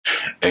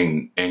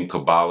and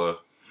Kabbalah.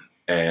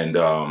 And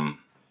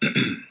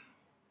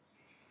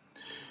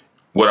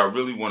what I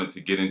really wanted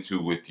to get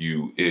into with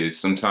you is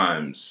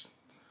sometimes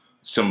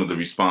some of the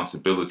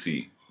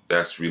responsibility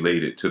that's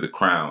related to the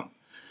crown.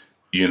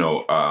 You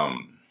know,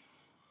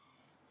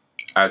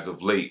 as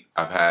of late,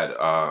 I've had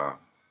a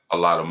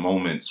lot of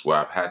moments where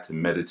I've had to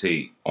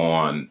meditate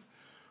on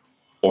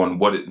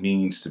what it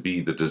means to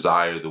be the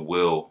desire, the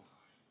will,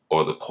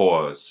 or the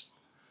cause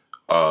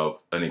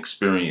of an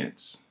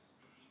experience,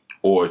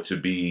 or to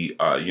be,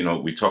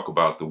 we talk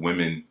about the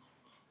women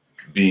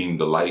being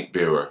the light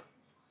bearer,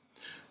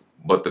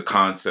 but the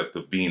concept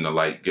of being a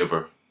light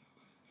giver,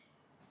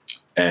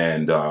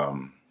 and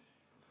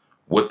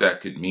what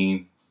that could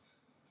mean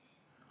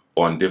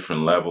on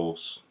different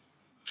levels.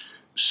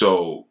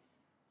 So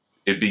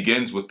it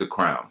begins with the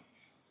crown.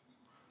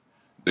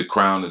 The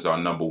crown is our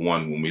number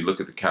one. When we look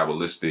at the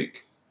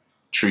Kabbalistic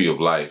tree of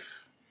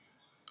life,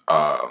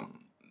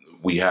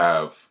 we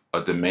have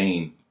a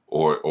domain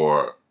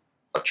or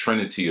a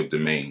trinity of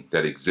domain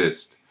that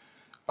exists,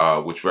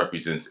 which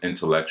represents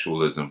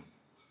intellectualism,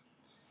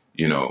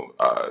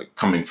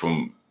 coming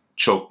from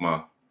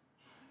Chokma,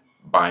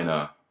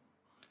 Bina,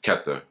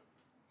 Kether,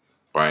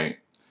 right?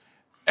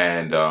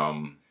 And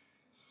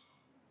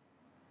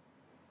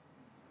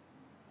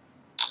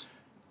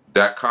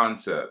that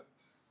concept,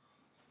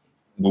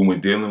 when we're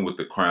dealing with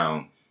the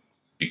crown,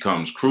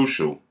 becomes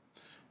crucial,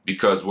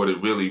 because what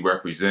it really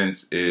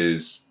represents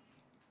is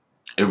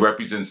it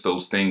represents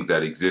those things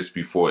that exist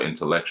before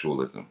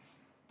intellectualism.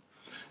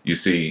 You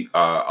see,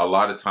 a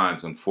lot of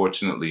times,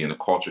 unfortunately, in the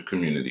culture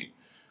community,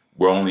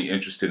 we're only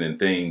interested in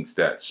things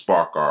that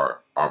spark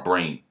our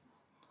brain,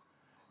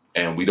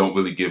 and we don't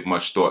really give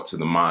much thought to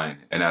the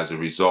mind. And as a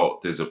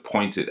result, there's a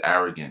pointed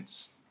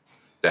arrogance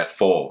that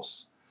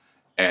falls.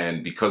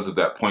 And because of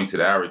that pointed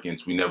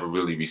arrogance, we never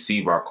really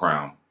receive our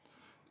crown,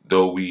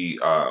 though we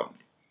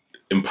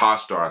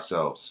imposter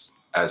ourselves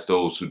as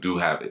those who do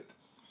have it.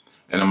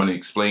 And I'm going to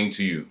explain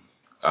to you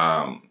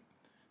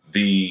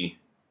the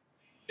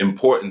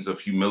importance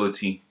of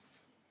humility,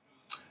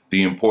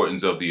 the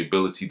importance of the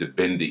ability to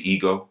bend the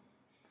ego,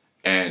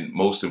 and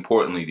most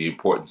importantly, the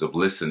importance of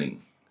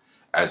listening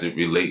as it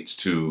relates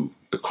to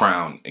the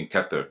crown and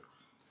Kether.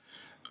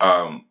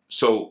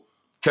 So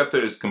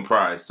Kether is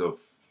comprised of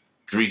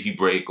 3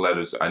 Hebraic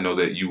letters. I know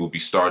that you will be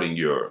starting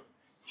your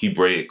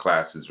Hebraic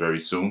classes very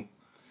soon,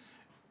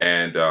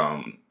 and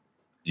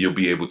you'll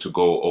be able to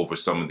go over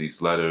some of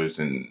these letters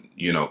and,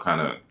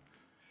 kind of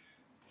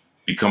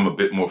become a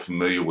bit more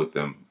familiar with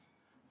them.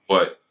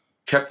 But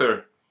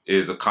Kether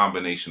is a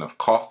combination of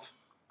Kof,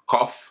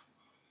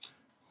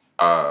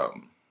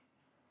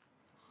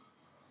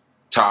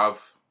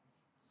 Tav,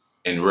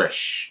 and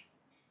Resh.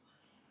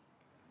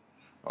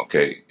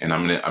 Okay, and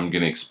I'm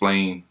gonna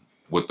explain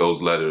what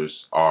those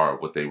letters are,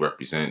 what they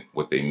represent,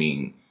 what they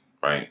mean,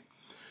 right?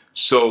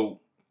 So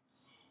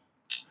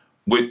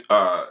with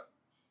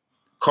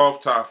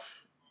Kof,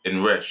 Tav,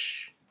 and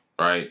Resh,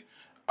 right?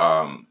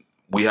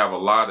 We have a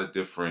lot of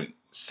different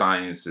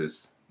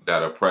sciences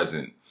that are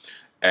present,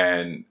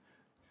 and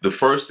the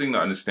first thing to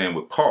understand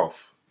with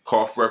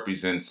Kof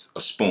represents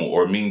a spoon,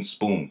 or means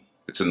spoon.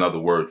 It's another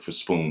word for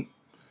spoon,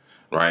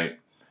 right?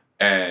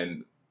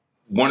 And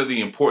one of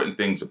the important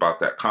things about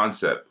that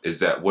concept is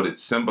that what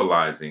it's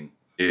symbolizing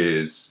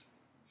is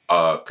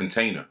a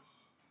container,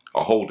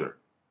 a holder,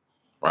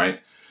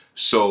 right?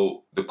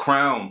 So the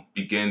crown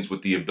begins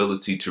with the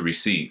ability to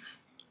receive.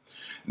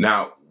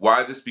 Now,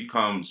 why this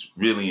becomes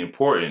really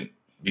important,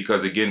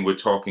 because again, we're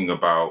talking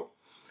about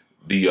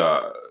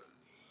the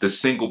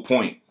single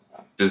point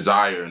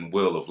desire and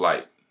will of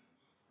light,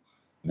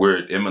 where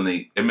it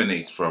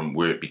emanates from,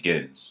 where it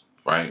begins,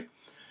 right?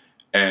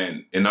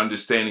 And in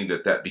understanding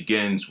that that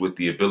begins with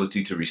the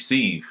ability to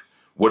receive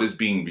what is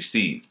being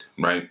received,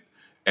 right?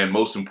 And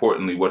most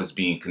importantly, what is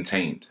being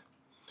contained.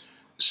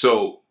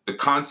 So the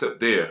concept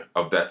there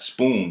of that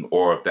spoon,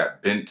 or of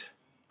that bent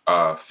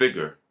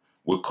figure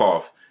with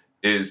Kof,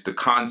 is the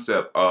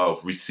concept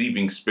of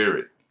receiving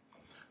spirit.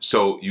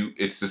 So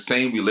it's the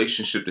same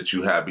relationship that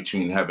you have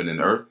between heaven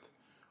and earth,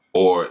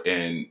 or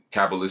in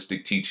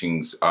Kabbalistic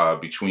teachings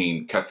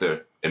between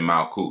Kether and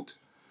Malkut,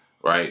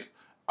 right?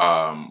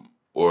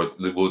 Or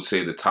we'll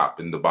say the top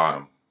and the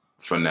bottom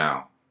for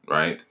now,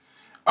 right?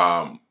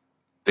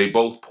 They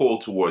both pull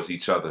towards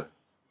each other.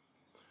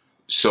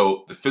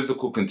 So the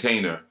physical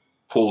container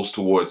pulls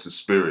towards the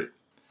spirit,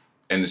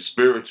 and the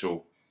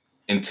spiritual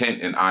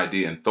intent and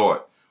idea and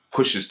thought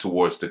pushes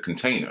towards the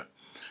container.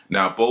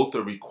 Now, both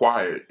are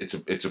required. It's a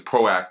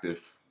proactive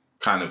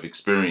kind of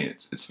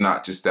experience. It's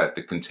not just that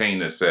the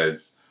container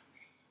says,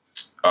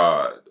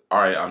 all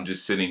right, I'm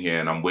just sitting here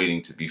and I'm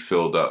waiting to be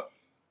filled up.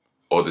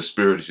 Or the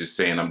spirit is just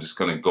saying, I'm just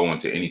going to go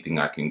into anything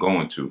I can go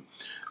into.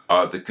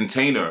 The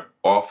container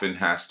often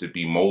has to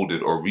be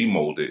molded or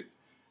remolded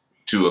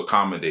to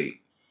accommodate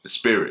the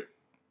spirit.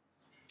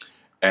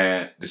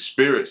 And the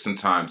spirit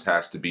sometimes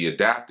has to be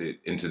adapted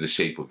into the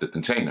shape of the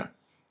container,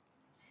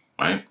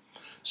 right?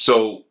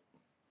 So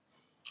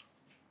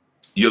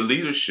your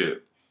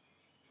leadership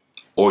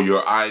or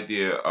your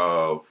idea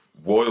of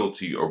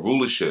royalty or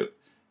rulership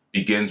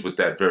begins with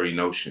that very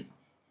notion.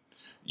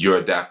 Your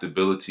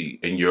adaptability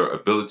and your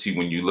ability,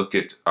 when you look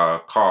at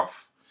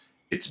Kaf,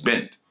 it's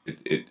bent.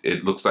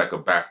 It looks like a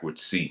backward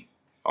C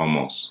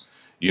almost.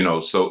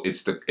 So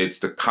it's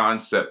the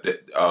concept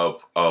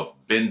of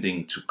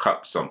bending to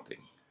cup something,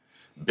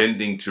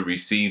 bending to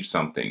receive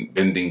something,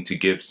 bending to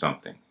give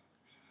something,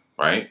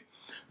 right?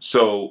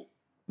 So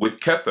with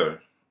Kether,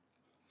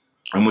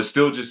 and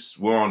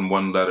we're on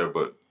one letter,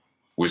 but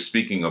we're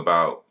speaking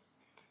about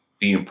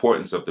the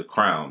importance of the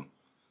crown.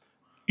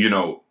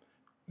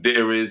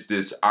 There is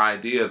this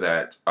idea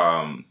that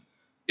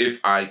if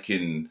I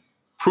can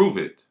prove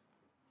it,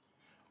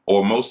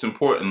 or most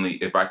importantly,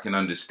 if I can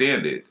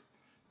understand it,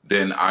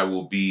 then I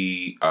will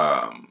be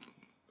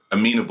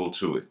amenable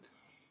to it,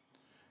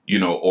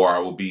 or I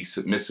will be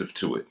submissive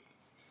to it.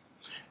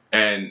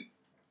 And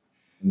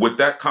with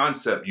that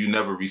concept, you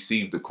never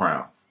receive the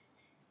crown.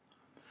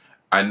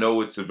 I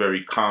know it's a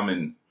very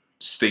common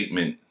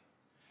statement,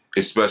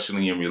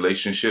 especially in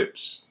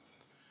relationships.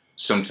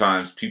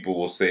 Sometimes people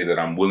will say that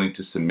I'm willing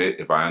to submit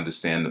if I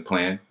understand the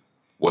plan.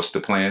 What's the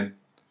plan?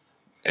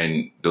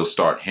 And they'll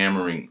start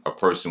hammering a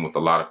person with a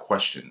lot of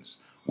questions.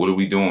 What are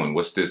we doing?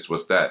 What's this?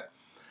 What's that?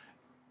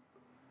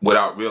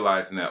 Without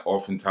realizing that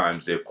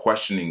oftentimes they're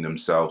questioning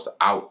themselves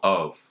out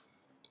of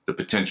the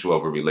potential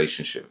of a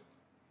relationship.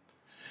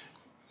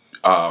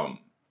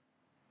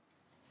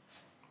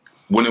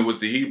 When it was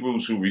the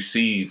Hebrews who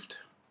received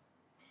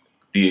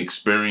the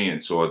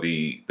experience or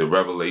the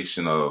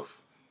revelation of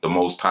the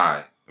Most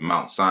High,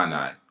 Mount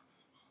Sinai,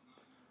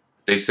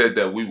 they said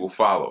that we will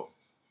follow.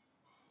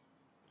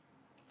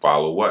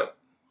 Follow what?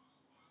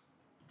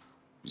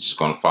 We're just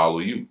going to follow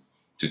you.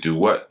 To do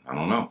what? I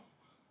don't know.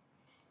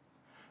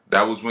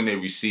 That was when they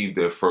received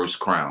their first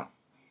crown.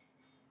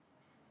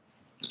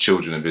 The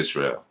children of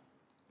Israel.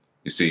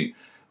 You see,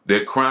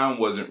 their crown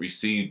wasn't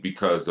received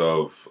because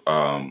of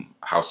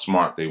how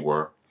smart they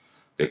were.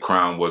 Their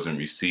crown wasn't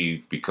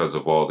received because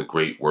of all the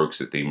great works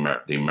that they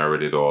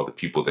merited, all the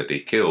people that they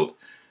killed.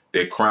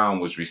 Their crown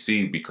was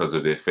received because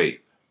of their faith.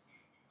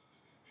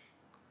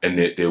 And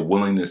their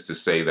willingness to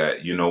say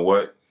that, you know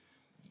what?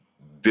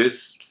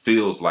 This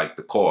feels like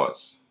the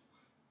cause.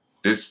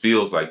 This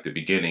feels like the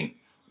beginning.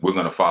 We're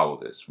going to follow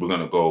this. We're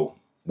going to go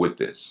with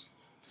this.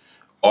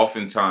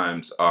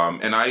 Oftentimes,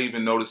 and I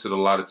even notice it a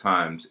lot of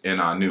times in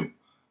Anu.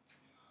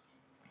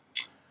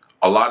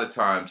 A lot of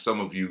times, some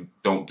of you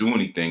don't do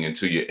anything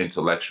until you're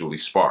intellectually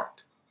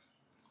sparked.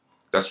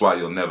 That's why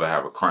you'll never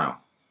have a crown.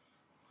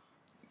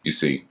 You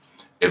see,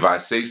 if I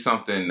say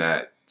something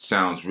that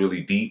sounds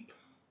really deep,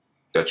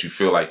 that you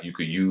feel like you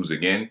could use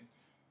again,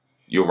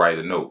 you'll write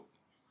a note.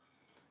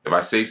 If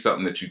I say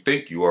something that you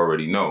think you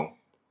already know,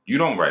 you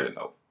don't write a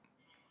note.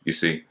 You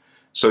see,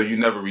 so you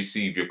never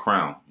receive your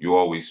crown. You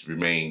always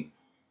remain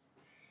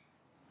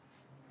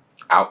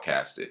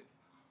outcasted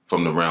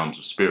from the realms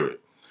of spirit.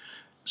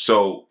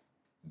 So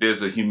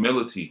there's a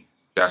humility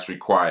that's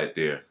required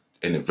there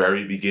in the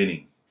very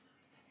beginning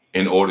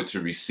in order to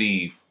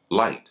receive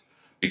light.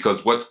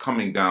 Because what's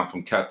coming down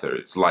from Kether,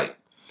 it's light.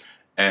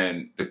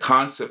 And the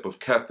concept of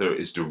Kether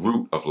is the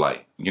root of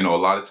light. A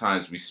lot of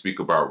times we speak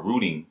about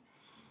rooting,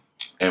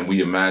 and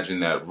we imagine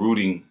that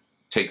rooting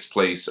takes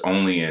place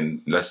only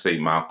in, let's say,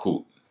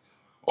 Malkut,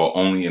 or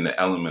only in the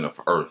element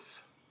of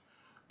earth,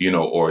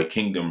 or a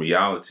kingdom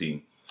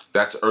reality.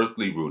 That's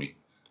earthly rooting.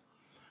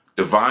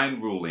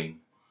 Divine ruling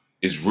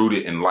is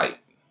rooted in light.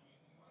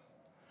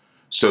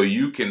 So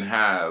you can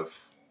have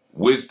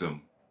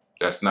wisdom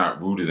that's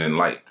not rooted in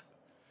light.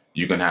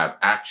 You can have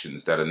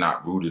actions that are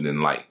not rooted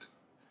in light.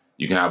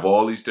 You can have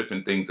all these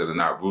different things that are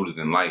not rooted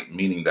in light,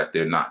 meaning that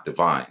they're not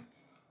divine.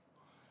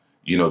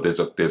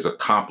 There's a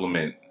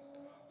complement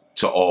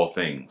to all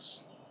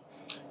things.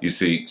 You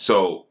see,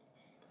 so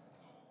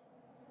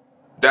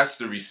that's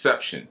the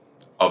reception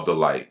of the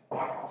light.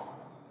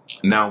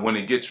 Now, when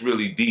it gets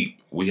really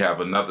deep, we have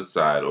another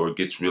side, or it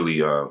gets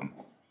really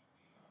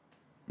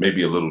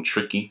maybe a little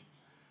tricky.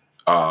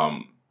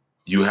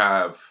 You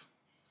have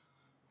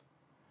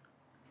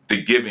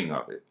the giving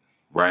of it,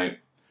 right?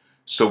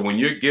 So when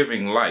you're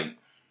giving light,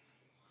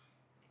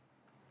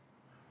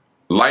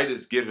 light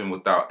is given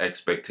without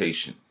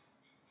expectation.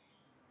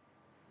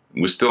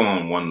 We're still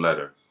on one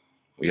letter.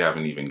 We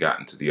haven't even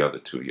gotten to the other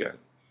two yet.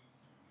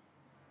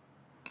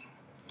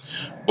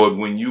 But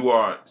when you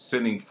are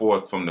sending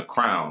forth from the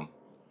crown,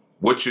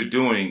 what you're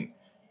doing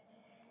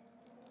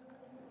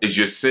is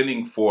you're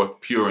sending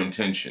forth pure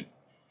intention.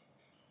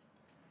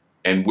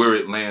 And where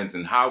it lands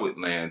and how it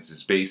lands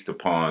is based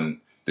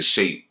upon the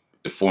shape,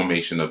 the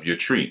formation of your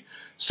tree.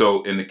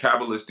 So in the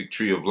Kabbalistic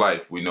tree of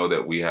life, we know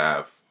that we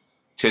have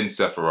 10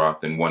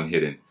 Sephiroth and 1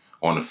 hidden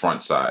on the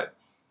front side.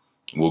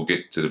 We'll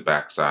get to the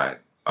back side,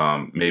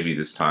 maybe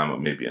this time or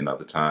maybe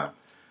another time.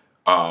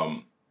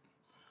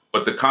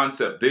 But the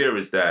concept there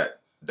is that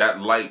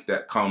light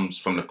that comes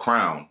from the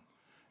crown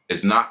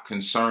is not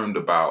concerned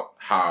about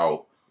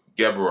how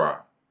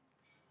Geburah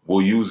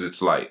will use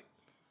its light,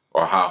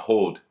 or how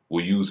Hod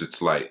will use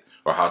its light,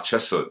 or how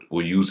Chesed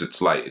will use its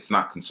light. It's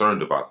not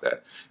concerned about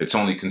that. It's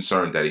only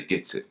concerned that it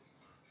gets it.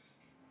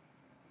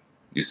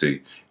 You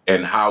see,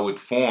 and how it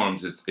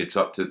forms is it's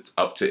up to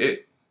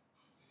it,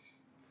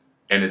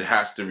 and it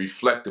has to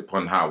reflect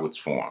upon how it's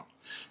formed.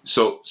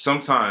 So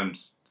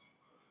sometimes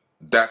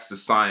that's the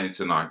science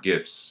in our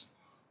gifts,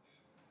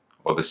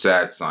 or the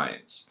sad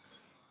science.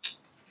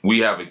 We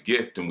have a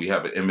gift and we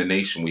have an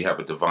emanation, we have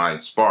a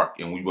divine spark,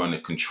 and we want to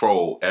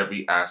control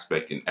every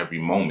aspect and every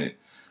moment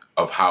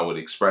of how it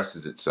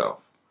expresses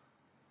itself,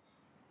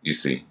 you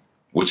see,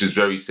 which is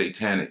very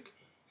satanic.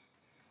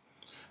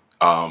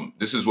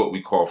 This is what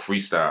we call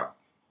freestyle.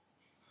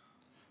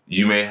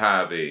 You may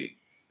have a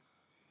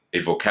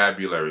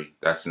vocabulary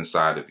that's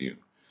inside of you.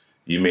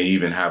 You may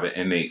even have an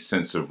innate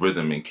sense of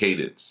rhythm and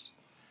cadence.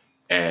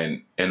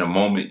 And in a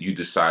moment, you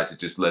decide to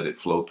just let it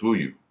flow through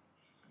you.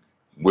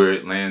 Where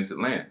it lands, it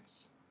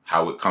lands.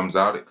 How it comes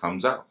out, it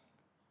comes out.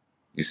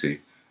 You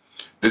see,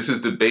 this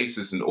is the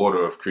basis and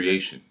order of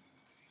creation.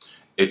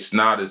 It's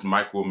not as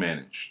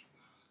micromanaged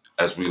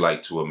as we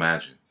like to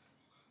imagine.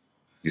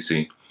 You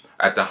see,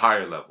 at the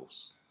higher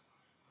levels.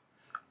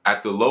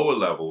 At the lower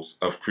levels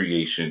of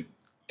creation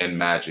and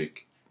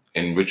magic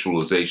and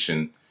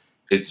ritualization,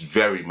 it's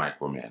very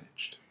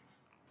micromanaged.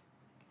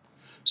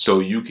 So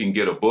you can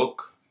get a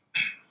book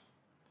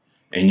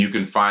and you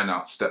can find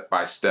out step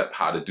by step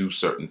how to do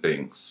certain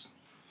things.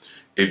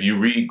 If you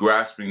read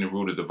Grasping the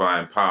Root of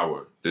Divine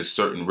Power, there's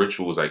certain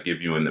rituals I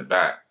give you in the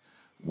back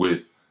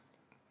with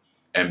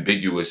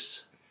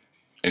ambiguous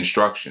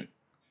instruction.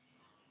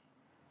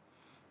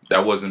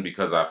 That wasn't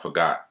because I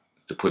forgot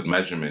to put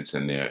measurements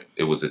in there.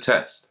 It was a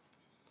test.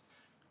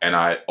 And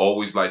I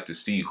always like to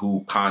see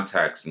who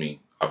contacts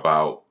me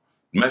about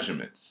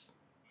measurements.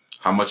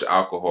 How much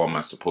alcohol am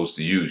I supposed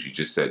to use? You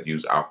just said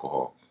use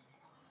alcohol.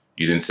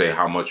 You didn't say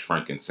how much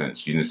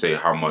frankincense. You didn't say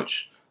how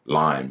much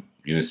lime.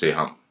 You didn't say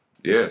how,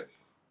 yeah.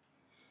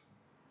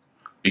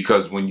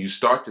 Because when you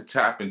start to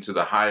tap into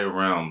the higher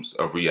realms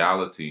of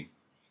reality,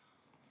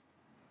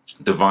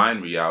 divine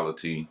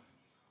reality,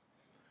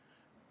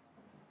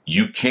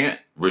 you can't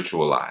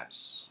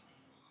ritualize.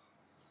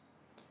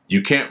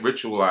 You can't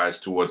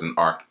ritualize towards an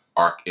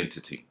arc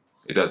entity.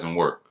 It doesn't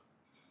work.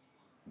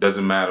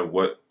 Doesn't matter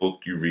what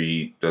book you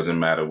read, doesn't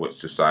matter what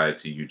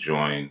society you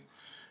join.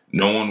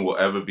 No one will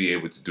ever be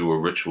able to do a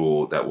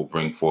ritual that will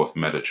bring forth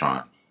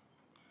Metatron,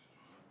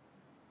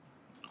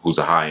 who's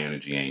a high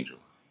energy angel,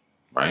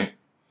 right?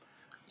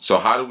 So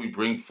how do we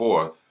bring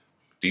forth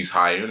these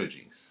high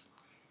energies?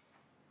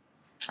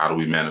 How do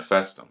we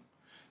manifest them?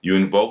 You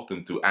invoke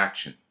them through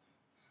action.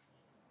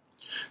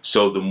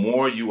 So the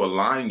more you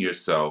align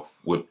yourself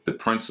with the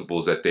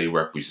principles that they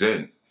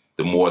represent,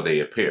 the more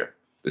they appear.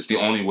 It's the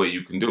only way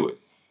you can do it.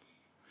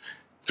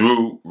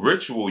 Through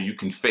ritual, you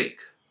can fake.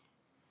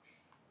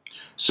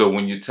 So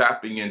when you're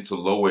tapping into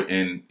lower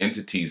end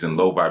entities and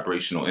low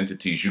vibrational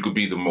entities, you could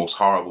be the most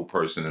horrible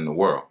person in the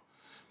world.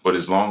 But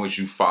as long as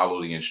you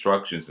follow the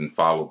instructions and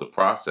follow the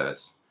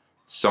process,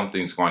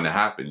 something's going to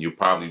happen. You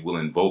probably will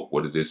invoke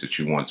what it is that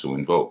you want to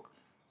invoke.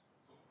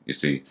 You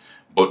see,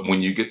 but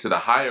when you get to the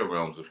higher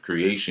realms of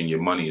creation,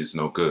 your money is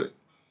no good.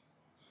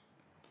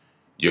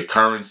 Your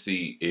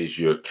currency is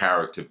your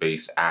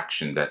character-based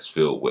action that's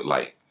filled with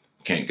light.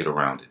 Can't get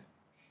around it.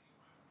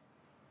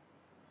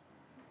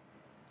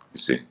 You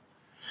see,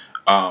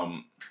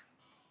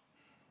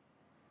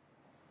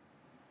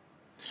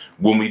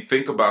 when we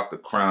think about the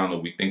crown or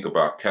we think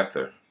about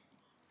Kether,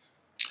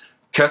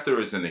 Kether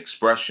is an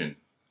expression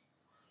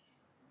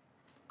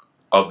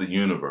of the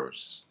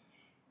universe,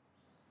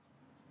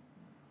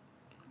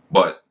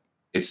 but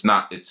it's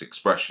not its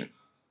expression.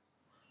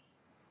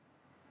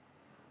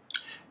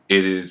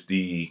 It is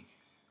the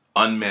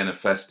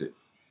unmanifested.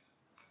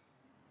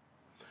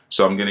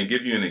 So I'm going to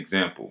give you an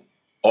example.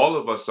 All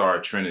of us are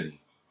a trinity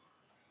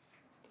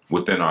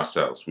within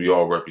ourselves. We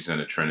all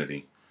represent a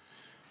trinity.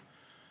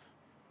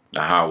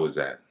 Now, how is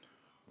that?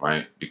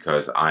 Right?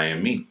 Because I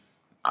am me.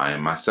 I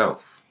am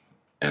myself.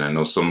 And I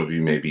know some of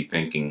you may be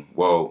thinking,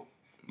 well,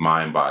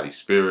 mind, body,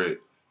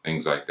 spirit,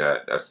 things like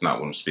that. That's not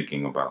what I'm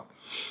speaking about.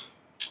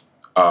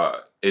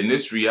 In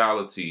this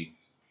reality,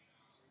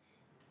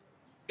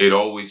 it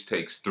always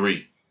takes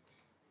three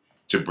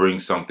to bring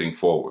something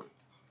forward,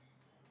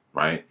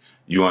 right?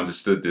 You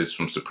understood this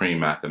from supreme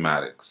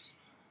mathematics.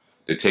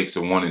 It takes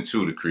a 1 and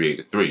 2 to create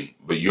a 3,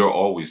 but you're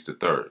always the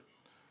third.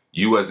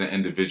 You as an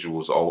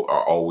individual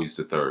are always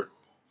the third,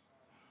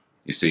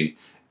 you see?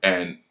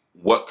 And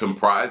what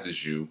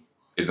comprises you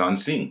is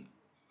unseen.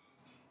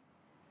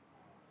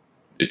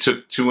 It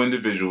took 2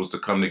 individuals to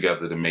come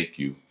together to make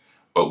you,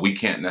 but we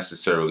can't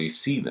necessarily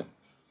see them.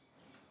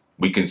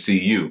 We can see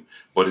you,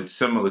 but it's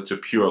similar to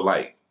pure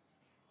light.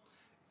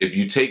 If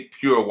you take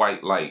pure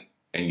white light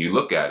and you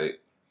look at it,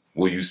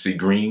 will you see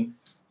green?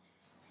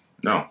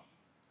 No.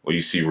 Will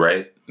you see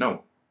red?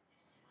 No.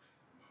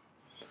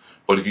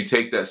 But if you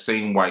take that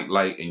same white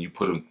light and you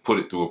put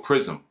it through a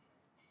prism,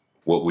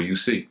 what will you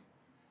see?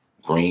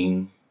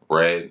 Green,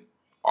 red,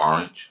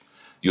 orange.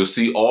 You'll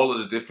see all of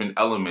the different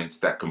elements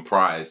that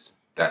comprise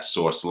that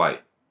source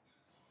light.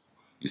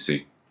 You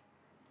see?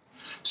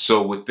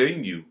 So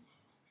within you,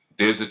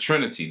 there's a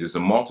trinity, there's a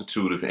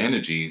multitude of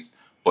energies,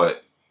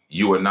 but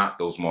you are not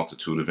those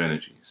multitude of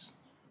energies.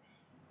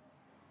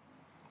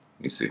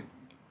 You see,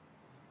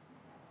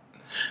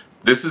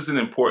 this is an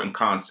important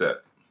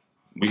concept.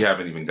 We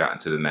haven't even gotten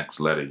to the next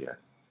letter yet.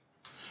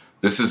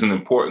 This is an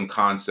important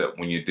concept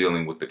when you're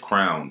dealing with the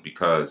crown,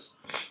 because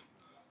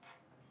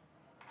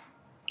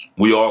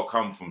we all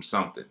come from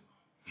something.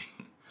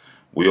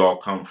 We all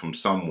come from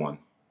someone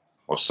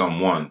or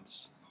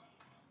someones.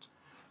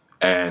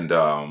 And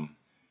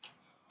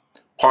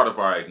part of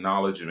our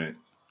acknowledgement,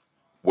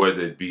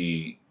 whether it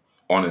be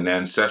on an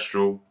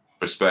ancestral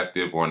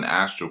perspective or an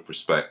astral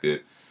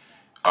perspective,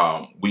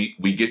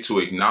 we get to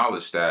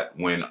acknowledge that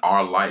when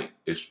our light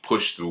is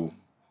pushed through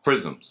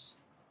prisms,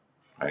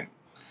 right?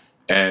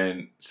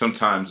 And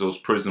sometimes those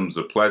prisms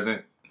are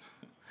pleasant.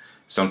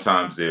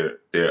 Sometimes they're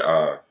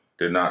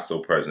not so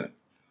pleasant,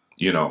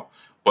 you know.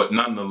 But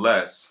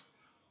nonetheless,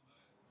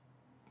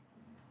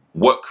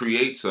 what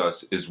creates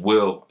us is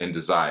will and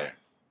desire.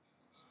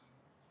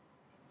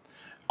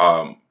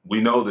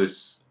 We know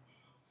this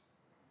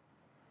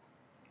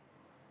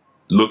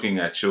looking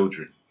at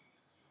children.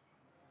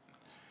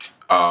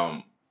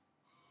 Um,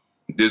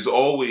 there's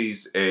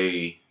always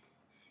an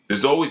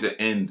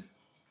end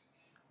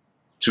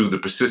to the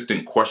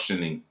persistent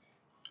questioning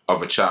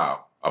of a child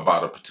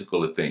about a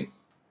particular thing.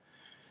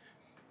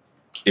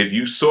 If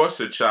you source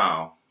a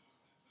child,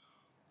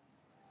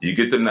 you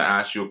get them to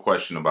ask you a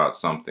question about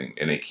something,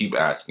 and they keep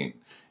asking,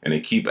 and they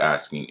keep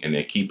asking, and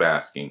they keep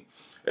asking.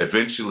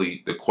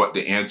 Eventually,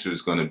 the answer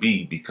is going to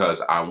be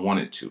because I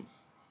wanted to.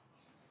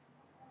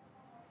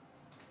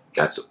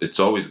 It's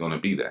always going to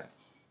be that.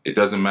 It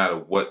doesn't matter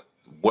what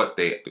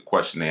the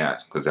question they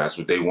ask, because that's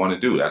what they want to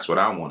do. That's what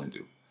I want to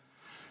do.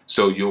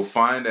 So you'll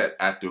find that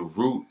at the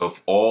root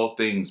of all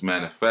things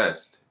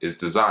manifest is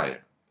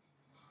desire.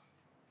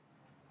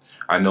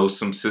 I know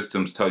some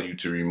systems tell you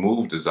to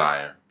remove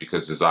desire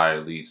because desire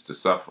leads to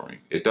suffering.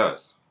 It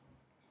does.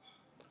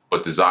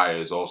 But desire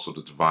is also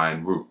the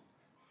divine root,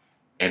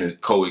 and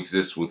it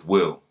coexists with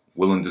will.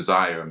 Will and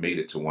desire are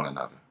mated to one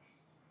another.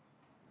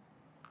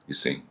 You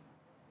see?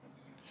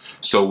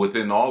 So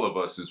within all of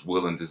us is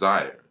will and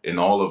desire. In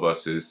all of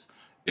us is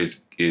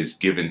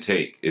give and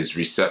take, is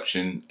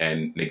reception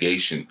and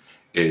negation,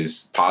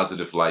 is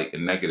positive light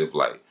and negative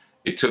light.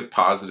 It took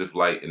positive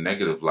light and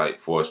negative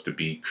light for us to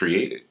be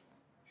created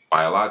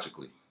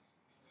biologically.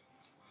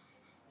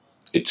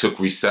 It took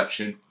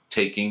reception,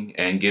 taking,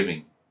 and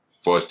giving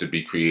for us to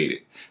be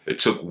created. It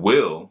took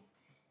will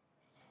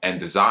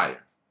and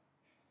desire,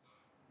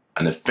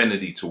 an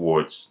affinity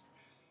towards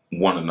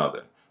one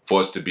another, for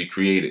us to be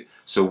created.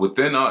 So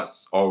within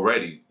us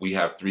already, we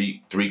have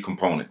three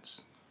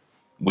components.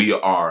 We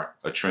are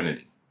a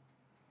trinity.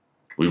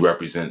 We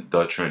represent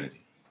the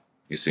Trinity,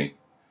 you see.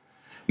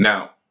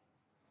 Now,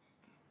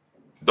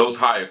 those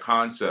higher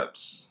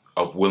concepts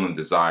of will and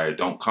desire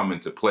don't come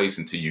into place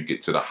until you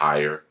get to the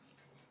higher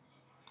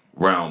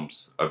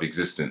realms of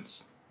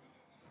existence,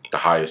 the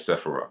higher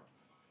Cipher,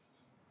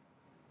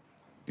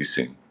 you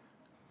see.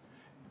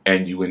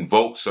 And you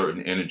invoke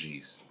certain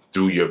energies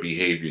through your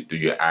behavior, through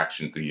your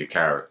action, through your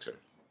character.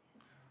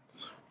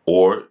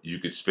 Or you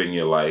could spend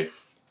your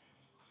life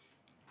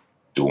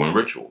doing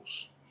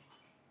rituals.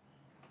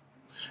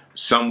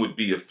 Some would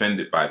be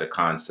offended by the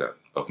concept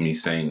of me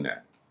saying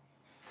that.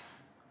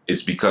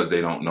 It's because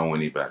they don't know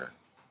any better.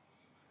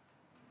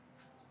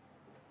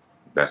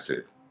 That's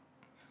it.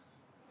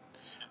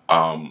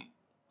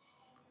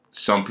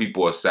 Some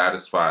people are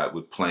satisfied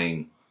with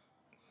playing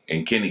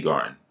in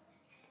kindergarten,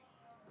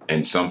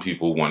 and some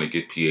people want to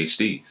get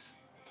PhDs.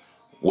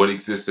 What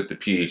exists at the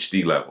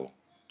PhD level?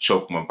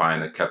 Chokma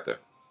Bina Kether.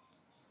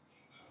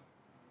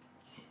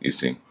 You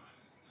see.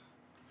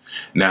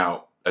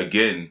 Now,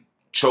 again,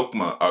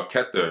 Chokma or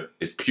Kether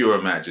is pure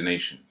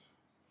imagination.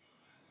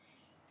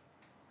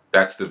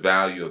 That's the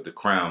value of the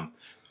crown.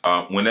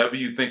 Whenever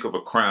you think of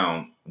a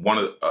crown,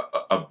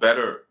 a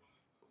better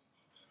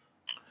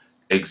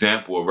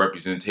example of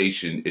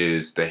representation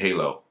is the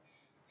halo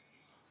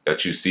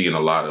that you see in a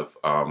lot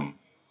of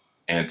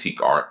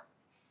antique art.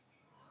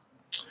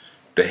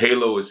 The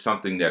halo is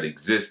something that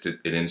exists. It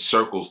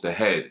encircles the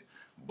head,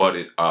 but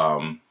it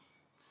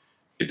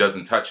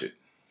doesn't touch it.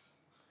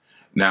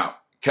 Now,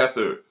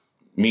 Kether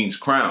means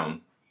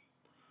crown,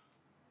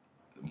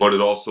 but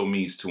it also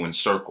means to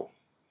encircle.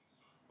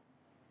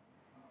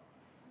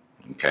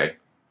 Okay.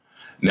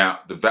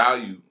 Now, the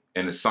value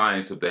and the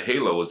science of the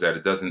halo is that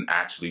it doesn't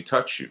actually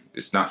touch you.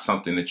 It's not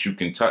something that you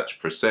can touch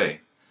per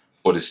se,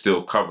 but it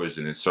still covers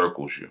and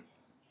encircles you.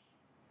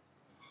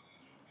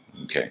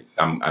 Okay,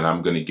 and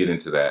I'm going to get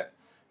into that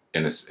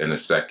in a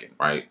second,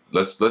 right?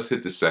 Let's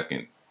hit the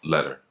second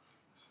letter.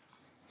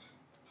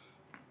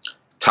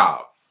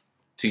 Tav,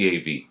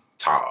 T-A-V,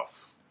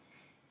 Tav.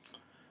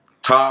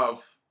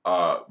 Tav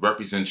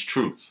represents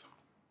truth.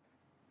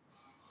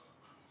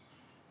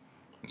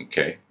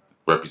 Okay,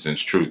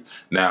 represents truth.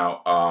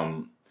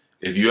 Now,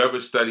 if you ever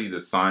study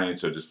the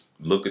science or just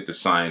look at the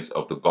science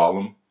of the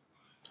golem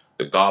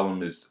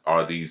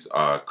are these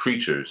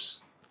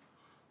creatures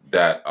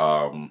that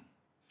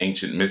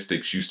ancient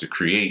mystics used to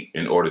create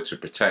in order to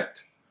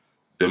protect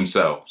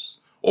themselves,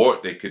 or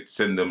they could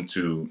send them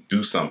to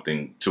do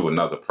something to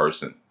another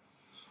person.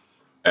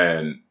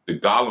 And the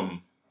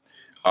golem,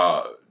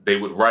 they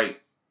would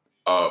write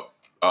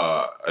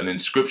an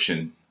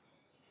inscription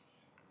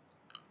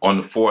on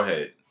the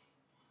forehead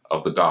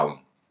of the golem.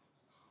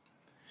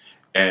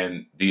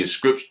 And the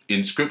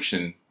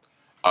inscription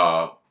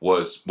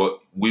was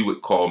what we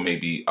would call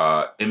maybe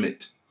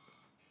Emmett,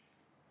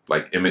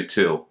 like Emmett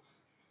Till.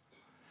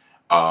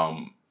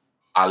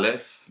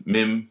 Aleph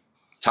Mim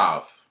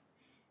Tav.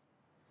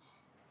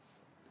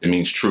 It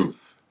means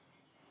truth.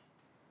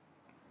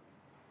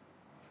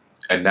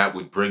 And that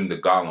would bring the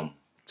golem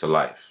to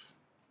life.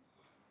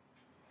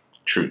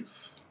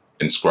 Truth.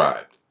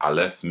 Inscribed.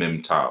 Aleph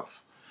Mim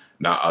Tav.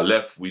 Now,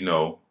 Aleph, we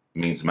know,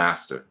 means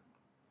master.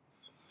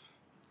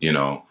 You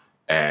know,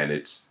 and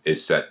it's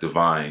that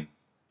divine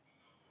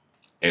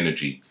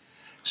energy.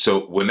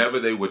 So whenever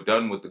they were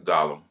done with the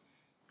golem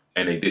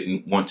and they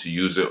didn't want to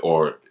use it,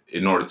 or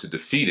in order to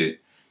defeat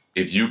it,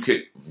 if you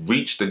could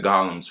reach the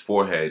golem's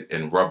forehead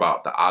and rub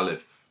out the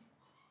Aleph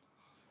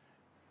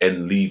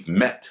and leave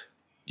Met,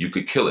 you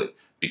could kill it,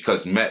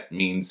 because Met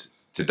means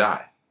to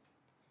die.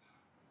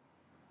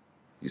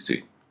 You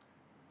see.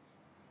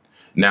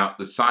 Now,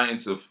 the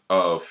science of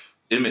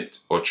Emet,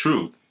 or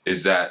truth,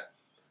 is that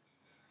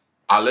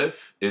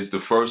Aleph is the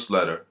first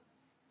letter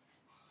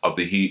of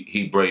the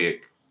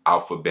Hebraic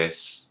alphabet,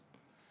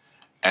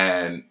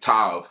 and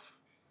Tav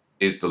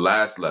is the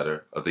last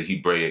letter of the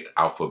Hebraic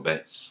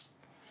alphabet,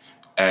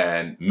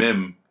 and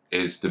Mem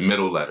is the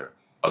middle letter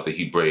of the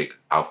Hebraic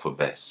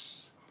alphabet.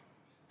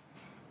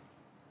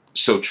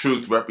 So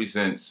truth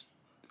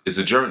is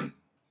a journey.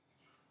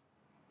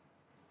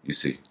 You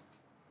see,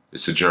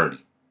 it's a journey.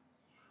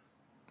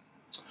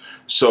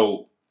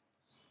 So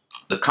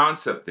the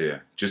concept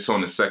there, just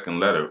on the second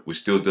letter, we're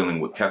still dealing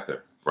with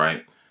Kether,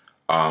 right?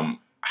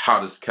 How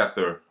does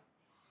Kether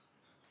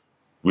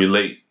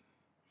relate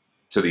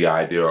to the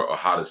idea, or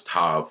how does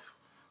Tav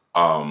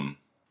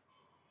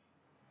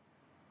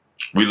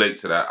relate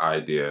to that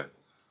idea?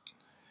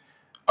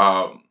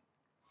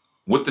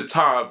 With the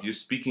Tav, you're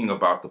speaking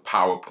about the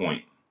power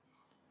point,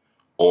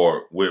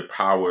 or where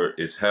power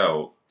is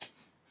held.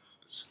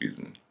 Excuse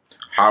me.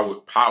 How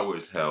power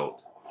is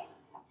held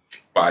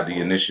by the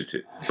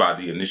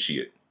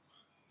initiate,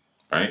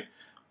 right?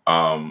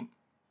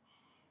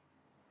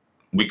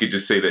 We could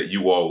just say that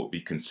you all would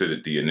be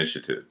considered the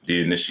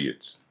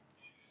initiates.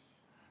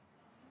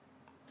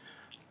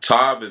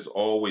 Tav is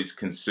always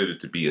considered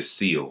to be a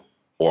seal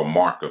or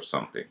mark of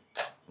something,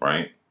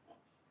 right?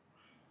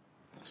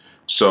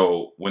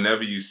 So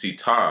whenever you see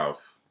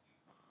Tav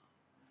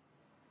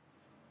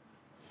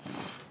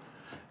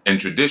in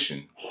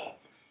tradition,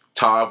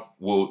 Tav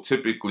will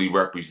typically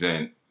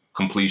represent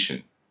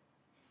completion.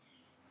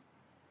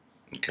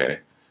 Okay.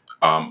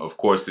 Of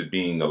course, it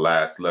being the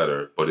last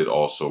letter, but it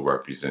also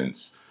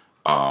represents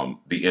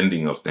the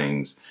ending of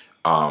things,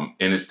 and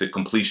it's the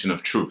completion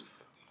of truth.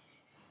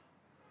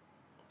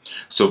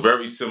 So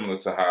very similar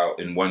to how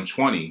in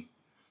 120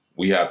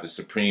 we have the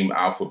supreme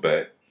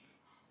alphabet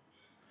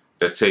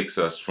that takes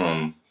us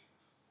from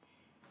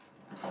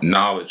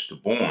knowledge to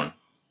born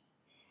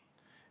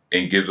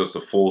and gives us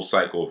a full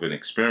cycle of an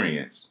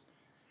experience.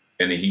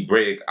 In the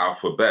Hebraic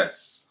alphabet,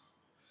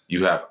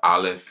 you have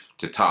Aleph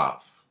to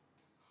Tav.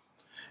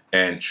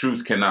 And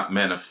truth cannot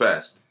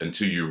manifest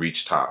until you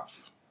reach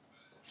Tav.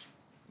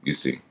 You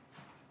see.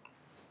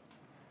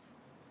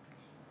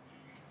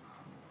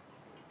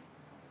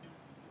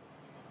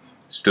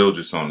 Still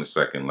just on the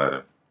second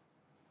letter.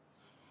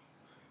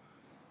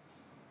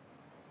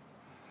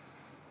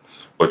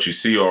 But you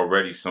see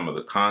already some of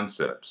the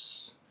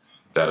concepts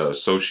that are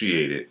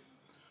associated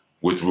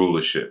with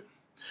rulership.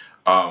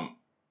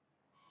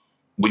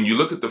 When you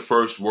look at the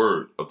first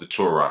word of the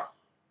Torah,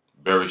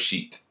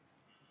 Bereshit,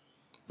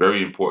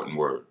 very important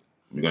word.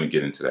 We're going to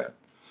get into that.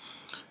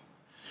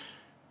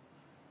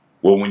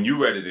 Well, when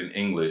you read it in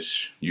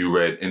English, you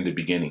read in the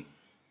beginning,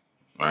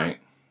 right?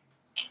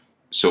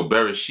 So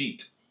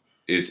Bereshit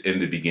is in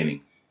the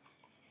beginning.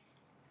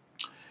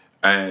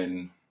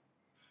 And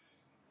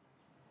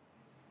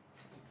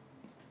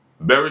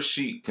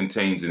Bereshit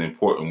contains an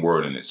important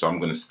word in it. So I'm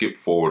going to skip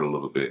forward a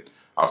little bit.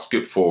 I'll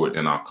skip forward,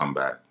 then I'll come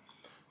back.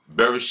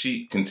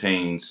 Bereshit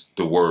contains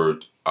the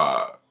word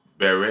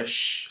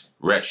Beresh,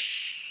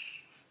 Resh.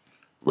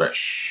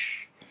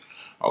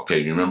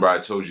 Okay, remember I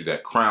told you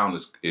that crown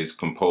is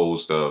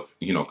composed of,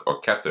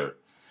 or Kether,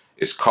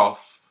 is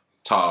Kaf,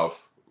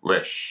 Tav,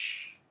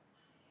 Resh.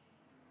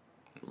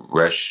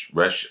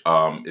 Resh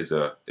is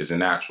a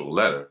natural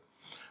letter,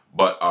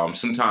 but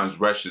sometimes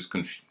Resh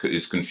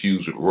is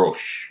confused with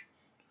Rosh,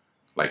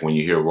 like when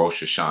you hear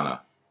Rosh Hashanah,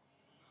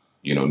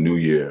 New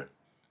Year,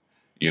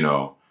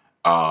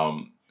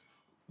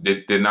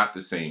 they're not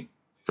the same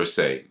per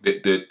se.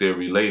 They're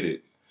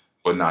related,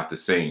 but not the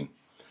same.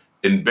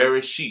 In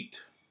Bereshit,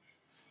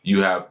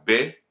 you have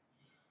Be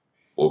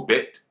or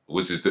Bet,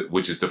 which is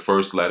the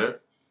first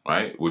letter,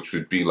 right? Which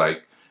would be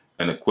like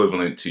an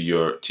equivalent to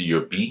your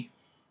B.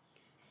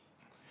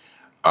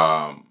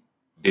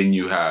 Then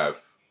you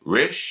have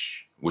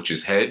Rish, which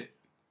is head.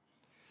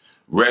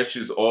 Resh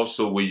is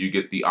also where you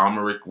get the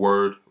Amharic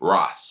word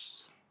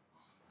Ras.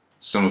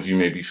 Some of you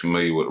may be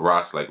familiar with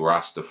Ras, like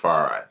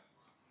Rastafari.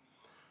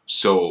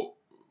 So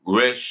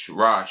Resh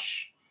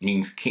Rash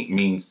means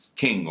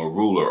king or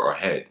ruler or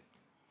head.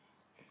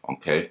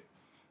 Okay,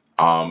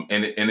 and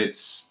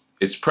it's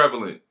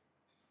prevalent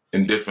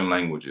in different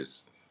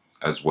languages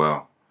as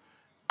well.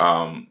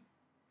 But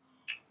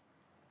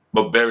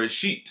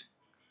Bereshit.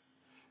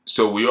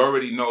 So we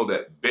already know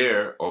that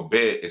Ber or Be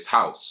is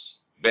house,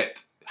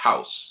 Bet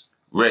house,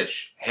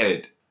 Resh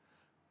head,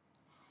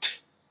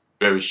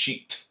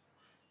 Bereshit,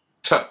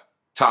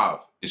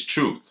 Tav is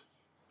truth.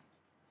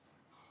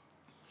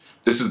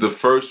 This is the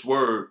first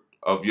word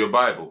of your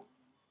Bible,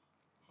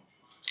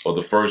 or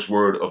the first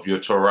word of your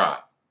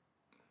Torah.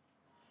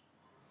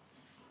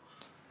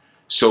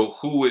 So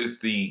who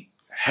is the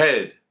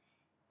head,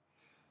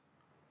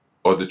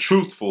 or the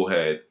truthful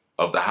head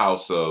of the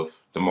house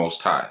of the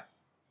Most High?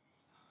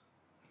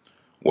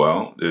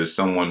 Well, there's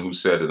someone who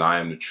said that I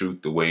am the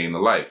truth, the way, and the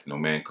life. No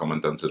man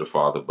cometh unto the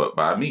Father but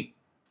by me.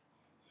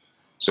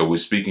 So we're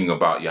speaking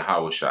about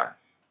Yahushua.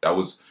 That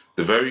was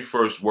the very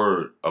first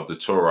word of the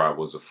Torah,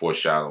 was a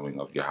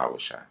foreshadowing of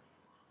Yahushua.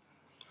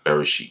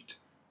 Bereshit.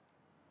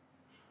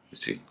 You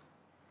see.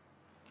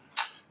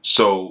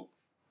 So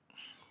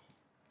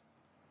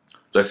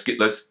let's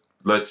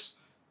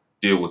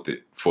deal with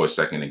it for a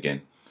second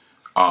again.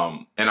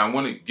 And I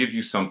want to give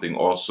you something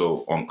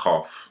also on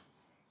Kaf.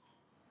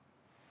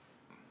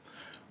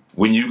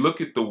 When you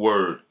look at the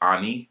word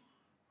ani,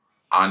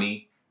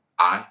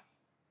 I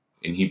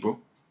in Hebrew,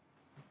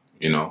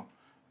 you know,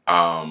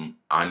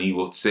 ani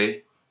will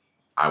say,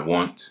 I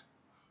want,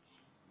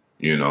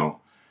 you know,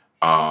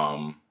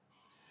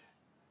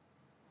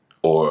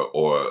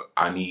 or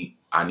ani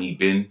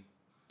bin,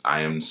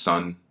 I am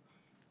son,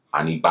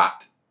 ani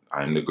bat,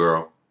 I am the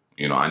girl,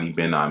 you know, ani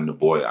bin, I'm the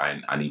boy,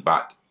 ani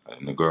bat, I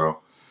am the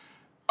girl,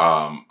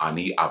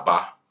 ani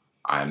abba,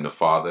 I am the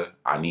father,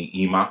 ani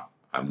ima,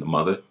 I'm the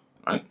mother,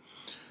 right?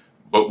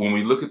 But when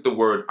we look at the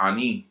word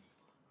ani,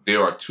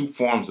 there are two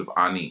forms of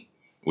ani,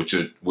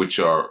 which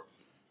are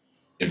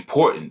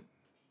important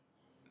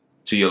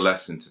to your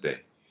lesson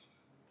today.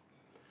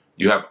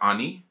 You have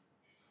ani,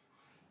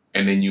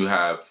 and then you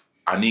have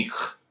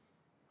anikh.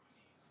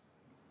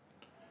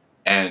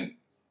 And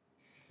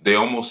they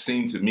almost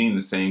seem to mean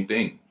the same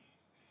thing,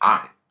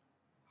 I.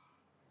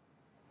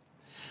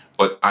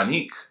 But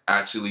anikh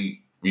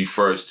actually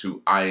refers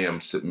to I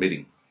am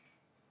submitting.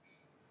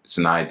 It's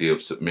an idea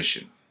of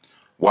submission.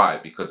 Why?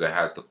 Because it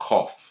has the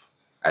kaf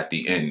at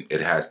the end.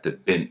 It has the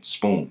bent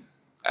spoon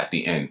at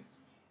the end.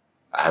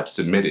 I have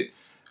submitted.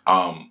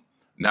 Now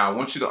I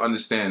want you to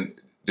understand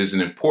there's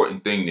an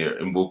important thing there,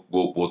 and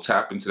we'll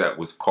tap into that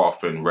with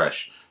Kaf and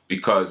Resh,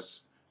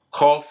 because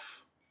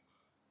Kaf,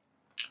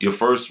 your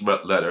first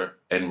letter,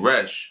 and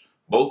Resh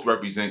both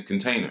represent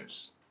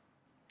containers.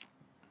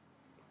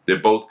 They're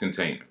both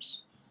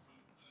containers.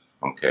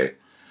 Okay.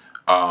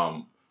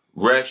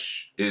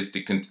 Resh is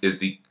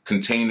the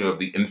container of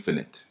the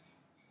infinite.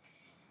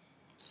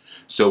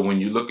 So when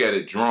you look at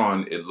it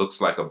drawn, it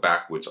looks like a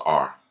backwards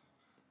R.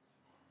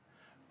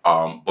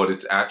 But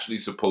it's actually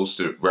supposed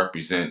to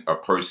represent a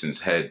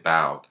person's head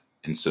bowed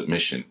in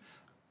submission.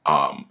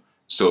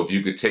 So if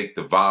you could take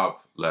the Vav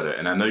letter,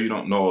 and I know you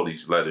don't know all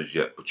these letters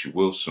yet, but you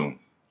will soon,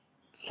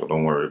 so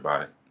don't worry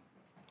about it.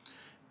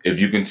 If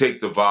you can take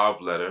the Vav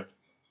letter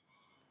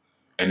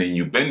and then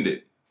you bend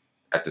it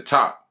at the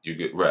top, you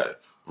get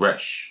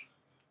Resh.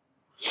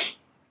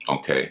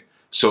 Okay,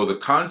 so the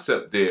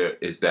concept there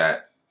is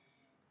that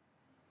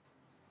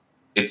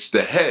it's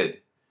the head,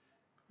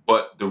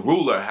 but the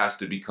ruler has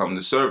to become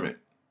the servant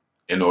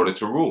in order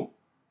to rule.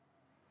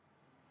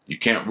 You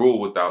can't rule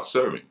without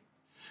serving.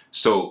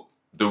 So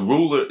the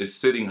ruler is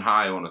sitting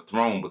high on a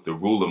throne, but the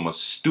ruler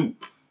must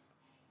stoop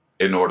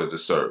in order to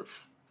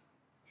serve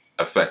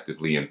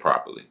effectively and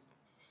properly.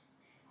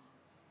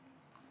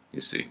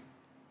 You see.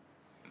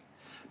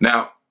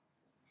 Now,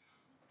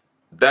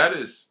 that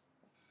is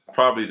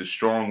probably the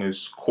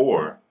strongest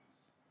core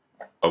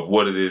of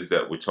what it is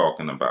that we're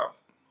talking about.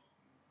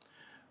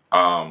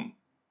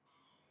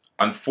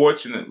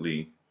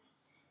 Unfortunately,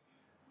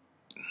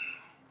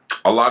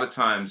 a lot of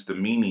times the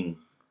meaning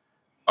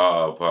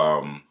of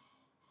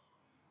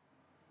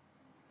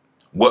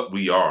what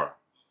we are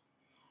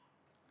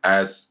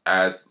as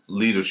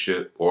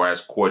leadership, or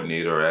as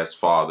coordinator, or as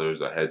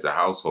fathers or heads of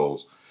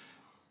households,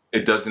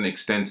 it doesn't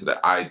extend to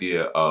the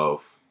idea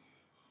of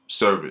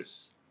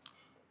service.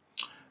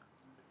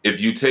 If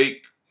you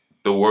take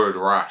the word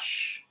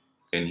Rash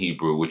in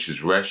Hebrew, which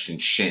is Resh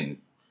and Shin,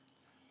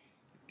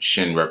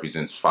 Shin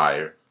represents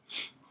fire.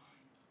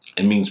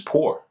 It means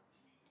pour,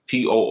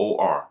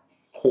 P-O-O-R,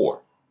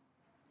 pour.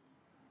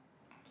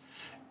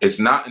 It's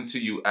not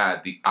until you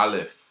add the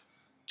Aleph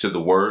to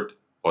the word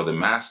or the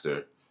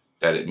master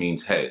that it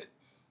means head.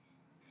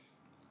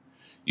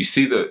 You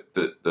see the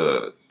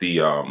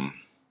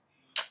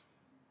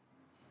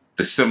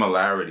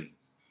similarity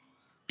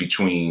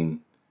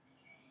between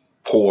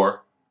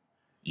pour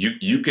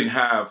You can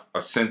have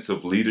a sense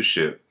of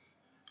leadership,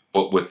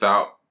 but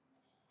without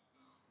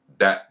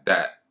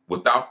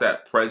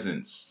that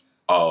presence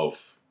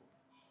of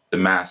the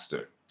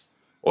master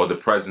or the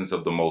presence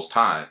of the Most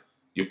High,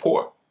 you're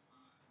poor.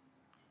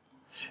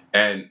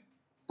 And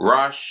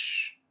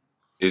Rosh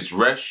is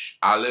Resh,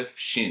 Aleph,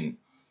 Shin.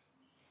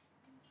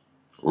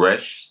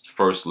 Resh,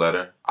 first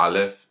letter.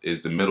 Aleph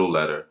is the middle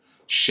letter.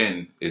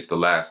 Shin is the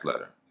last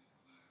letter.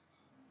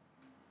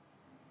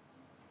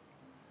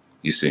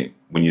 You see,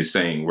 when you're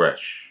saying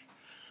Resh.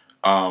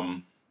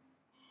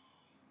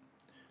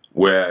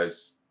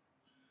 Whereas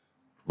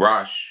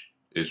Rosh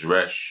is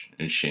Resh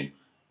and Shin.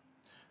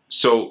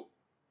 So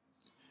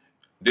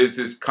there's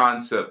this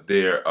concept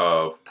there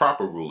of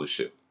proper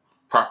rulership,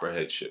 proper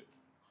headship,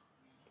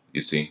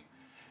 you see.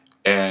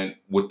 And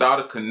without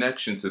a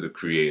connection to the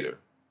Creator,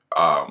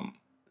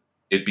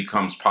 it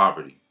becomes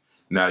poverty.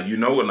 Now, you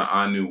know in the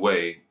Anu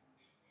way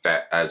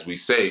that, as we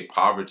say,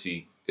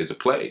 poverty is a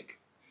plague.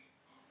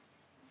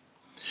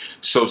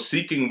 So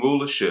seeking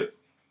rulership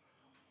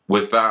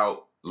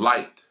without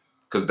light,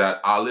 because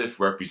that Aleph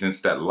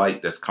represents that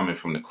light that's coming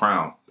from the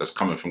crown, that's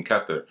coming from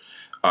Kether.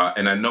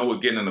 And I know,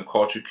 again, in the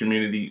culture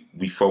community,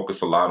 we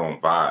focus a lot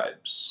on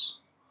vibes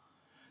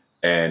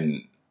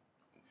and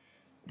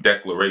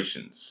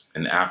declarations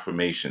and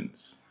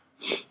affirmations.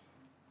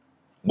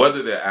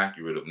 Whether they're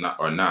accurate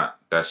or not,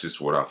 that's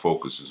just what our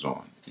focus is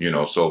on. You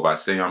know, so if I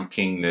say I'm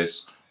king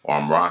this, or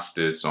I'm Ras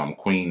this, or I'm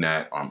queen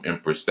that, or I'm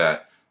empress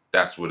that,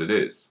 that's what it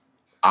is.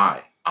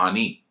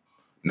 Ani,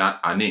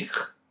 not Anik.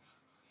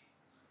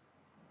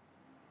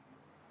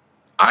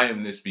 I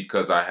am this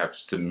because I have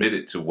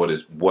submitted to what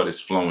is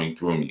flowing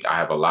through me. I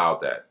have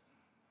allowed that.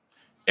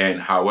 And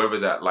however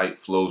that light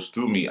flows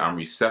through me, I'm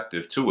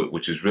receptive to it,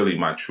 which is really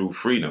my true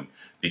freedom,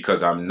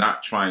 because I'm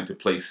not trying to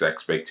place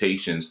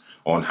expectations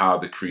on how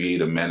the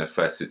Creator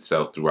manifests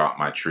itself throughout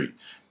my tree.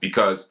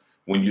 Because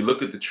when you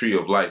look at the tree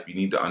of life, you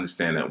need to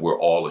understand that we're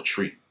all a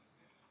tree.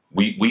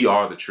 We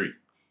are the tree.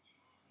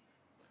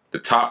 The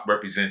top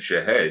represents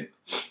your head,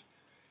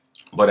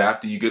 but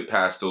after you get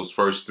past those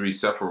first three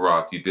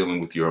Sephiroth, you're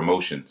dealing with your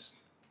emotions,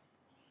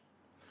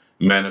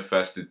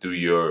 manifested through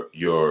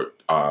your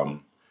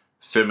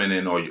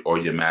feminine or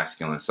your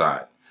masculine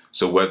side.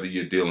 So whether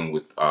you're dealing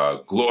with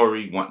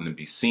glory, wanting to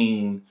be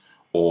seen,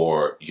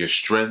 or your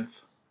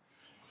strength,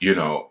 you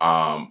know,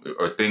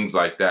 or things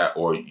like that,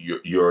 or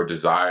your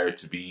desire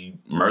to be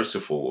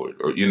merciful,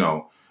 or you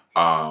know,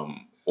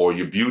 or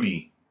your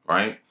beauty,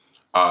 right?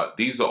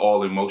 These are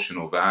all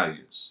emotional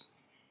values,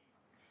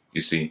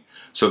 you see.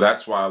 So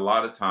that's why a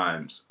lot of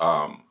times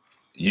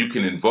you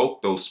can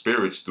invoke those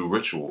spirits through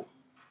ritual,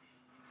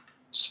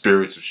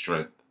 spirits of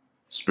strength,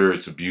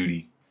 spirits of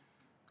beauty,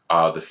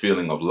 the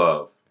feeling of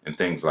love, and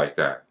things like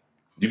that.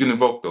 You can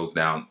invoke those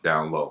down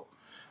low.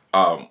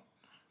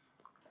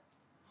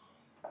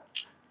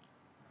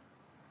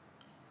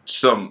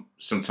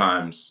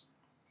 Sometimes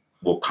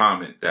will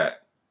comment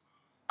that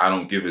I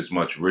don't give as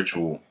much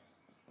ritual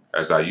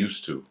as I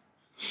used to.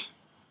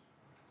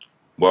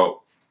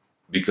 Well,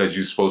 because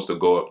you're supposed to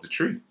go up the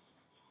tree.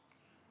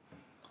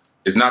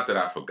 It's not that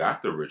I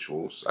forgot the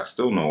rituals. I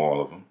still know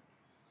all of them.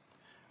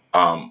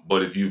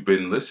 But if you've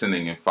been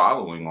listening and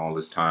following all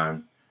this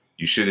time,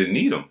 you shouldn't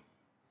need them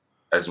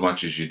as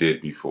much as you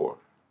did before.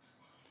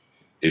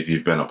 If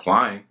you've been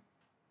applying,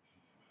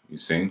 you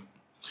see.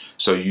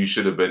 So you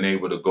should have been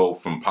able to go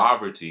from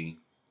poverty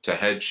to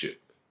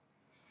headship,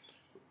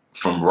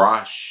 from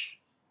Rosh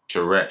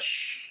to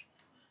Resh,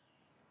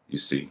 you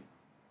see.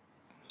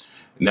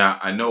 Now,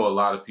 I know a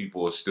lot of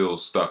people are still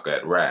stuck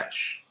at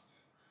Rash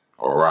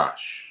or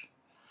Rosh.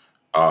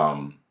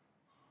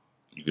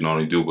 You can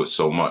only do but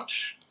so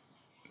much,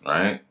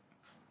 right?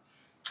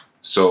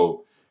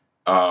 So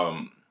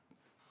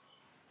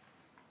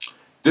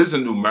there's a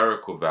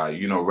numerical value.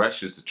 You know,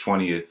 Resh is the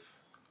 20th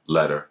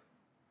letter.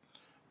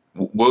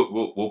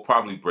 We'll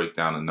probably break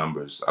down the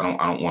numbers. I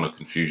don't want to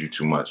confuse you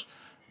too much,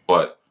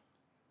 but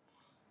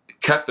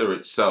Kether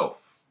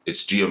itself,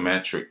 its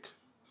geometric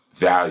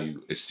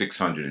value is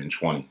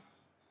 620.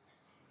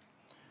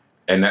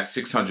 And that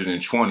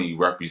 620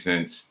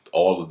 represents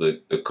all of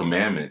the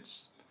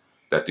commandments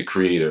that the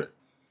Creator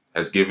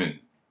has given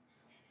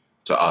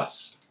to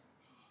us.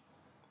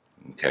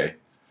 Okay?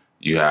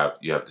 You have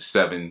the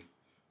 7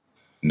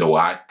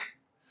 Noach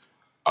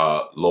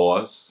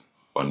laws,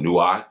 or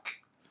Nuach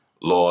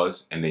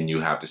laws, and then you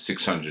have the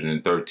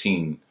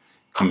 613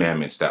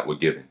 commandments that were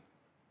given.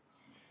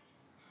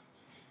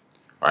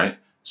 Right?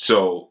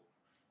 So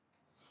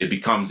it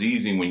becomes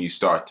easy when you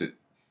start to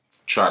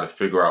try to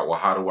figure out, well,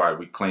 how do I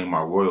reclaim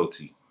my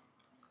royalty?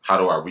 How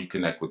do I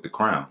reconnect with the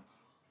crown?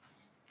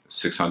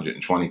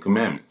 620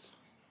 commandments.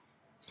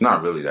 It's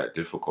not really that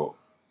difficult,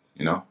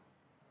 you know?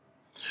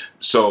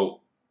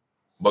 So,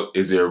 but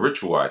is there a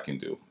ritual I can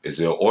do? Is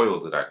there oil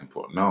that I can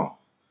put? No.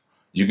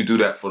 You could do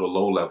that for the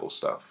low level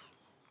stuff.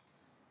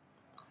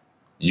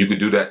 You could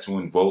do that to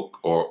invoke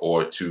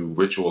or to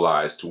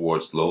ritualize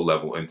towards low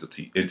level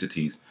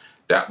entities.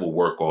 That will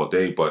work all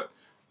day. But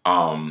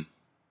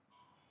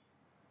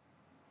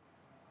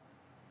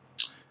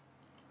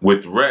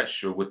With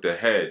Resh, or with the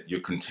head, you're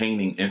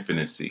containing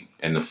infinity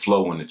and the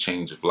flow and the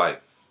change of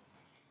life.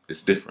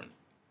 It's different.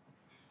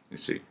 You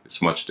see,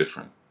 it's much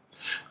different.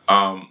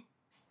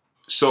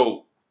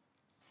 So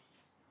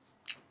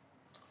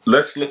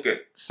let's look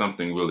at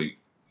something really,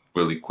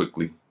 really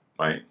quickly,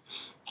 right?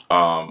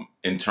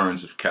 In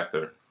terms of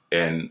Kether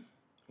and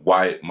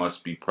why it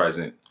must be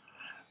present.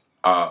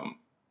 Um,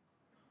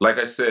 like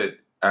I said,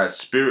 as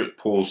spirit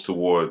pulls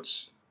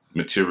towards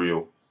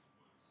material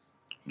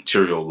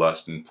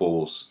lust, and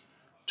pulls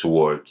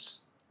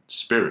towards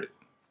spirit.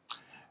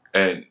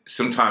 And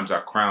sometimes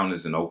our crown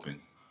isn't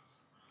open.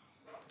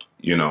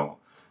 You know,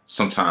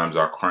 sometimes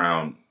our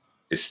crown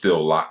is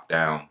still locked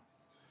down.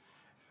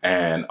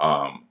 And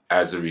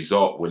as a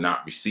result, we're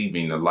not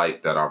receiving the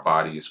light that our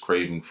body is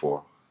craving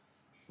for,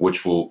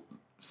 which will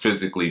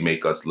physically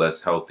make us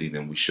less healthy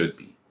than we should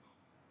be.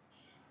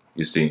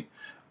 You see,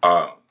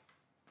 uh,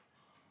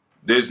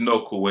 there's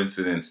no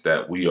coincidence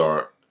that we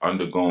are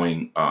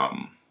undergoing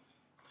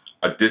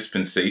a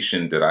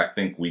dispensation that I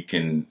think we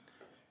can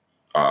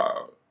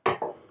uh,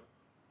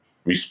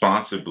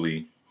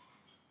 responsibly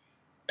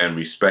and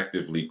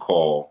respectively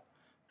call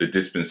the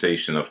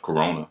dispensation of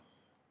Corona.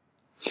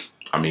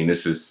 I mean,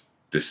 this is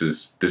the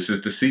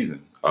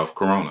season of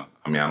Corona.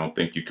 I mean, I don't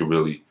think you could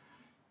really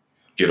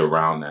get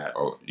around that,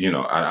 or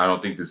I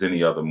don't think there's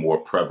any other more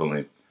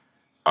prevalent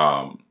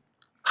um,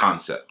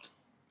 concept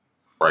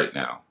right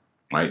now.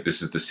 Right,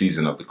 this is the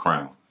season of the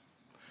crown.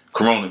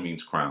 Corona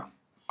means crown.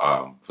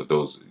 For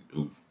those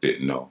who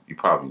didn't know, you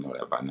probably know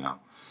that by now.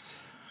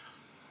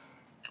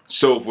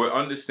 So if we're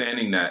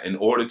understanding that in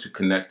order to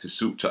connect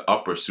to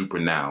upper super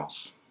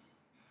nows,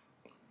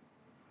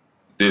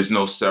 there's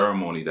no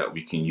ceremony that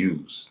we can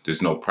use.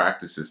 There's no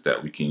practices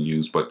that we can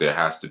use, but there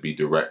has to be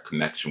direct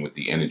connection with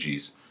the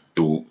energies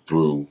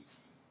through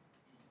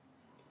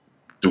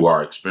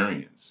our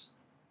experience,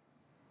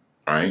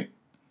 right?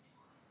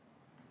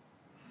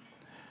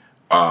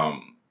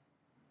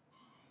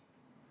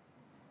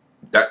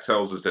 That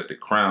tells us that the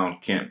crown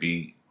can't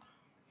be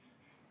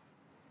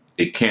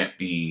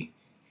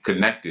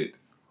connected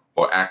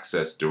or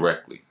accessed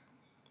directly,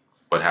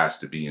 but has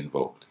to be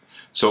invoked.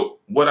 So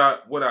what I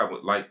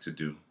would like to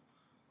do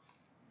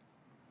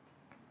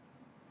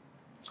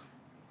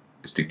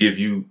is to give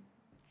you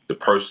the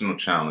personal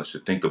challenge to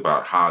think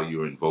about how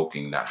you're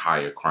invoking that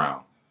higher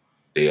crown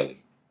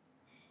daily.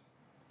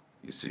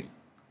 You see,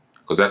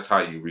 because that's how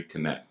you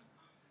reconnect.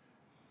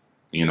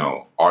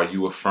 Are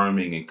you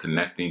affirming and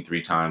connecting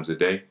 3 times a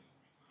day,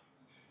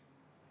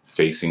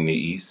 facing the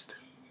east,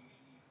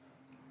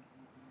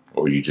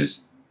 or are you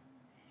just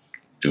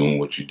doing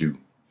what you do,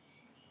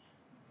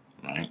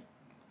 right?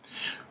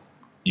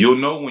 You'll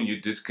know when you're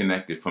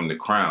disconnected from the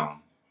crown,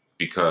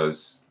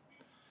 because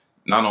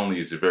not only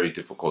is it very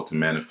difficult to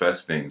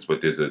manifest things,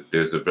 but there's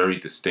a very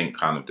distinct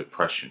kind of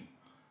depression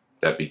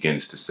that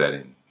begins to set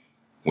in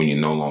when you're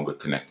no longer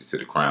connected to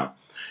the crown.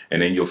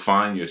 And then you'll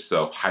find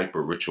yourself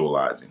hyper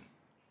ritualizing.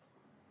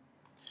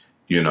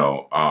 You're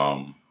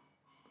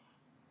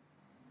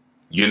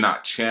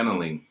not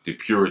channeling the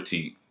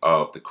purity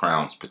of the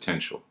crown's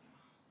potential.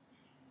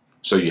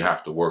 So you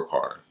have to work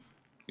harder.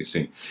 You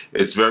see,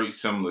 it's very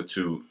similar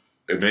to,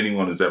 if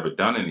anyone has ever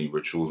done any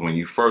rituals, when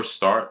you first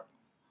start,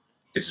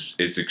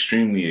 it's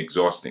extremely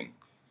exhausting.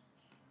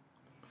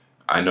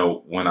 I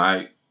know when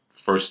I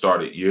first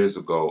started years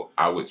ago,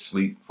 I would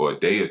sleep for a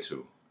day or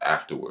two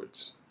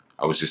afterwards.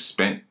 I was just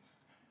spent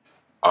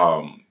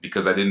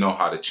because I didn't know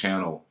how to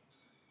channel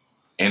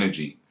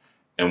energy.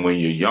 And when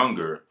you're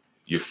younger,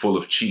 you're full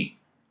of chi.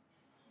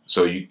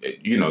 So you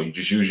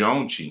just use your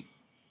own chi,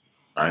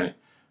 right?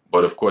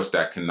 But of course,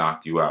 that can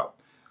knock you out.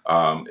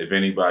 If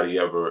anybody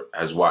ever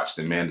has watched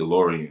The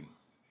Mandalorian,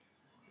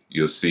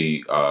 you'll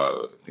see,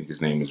 I think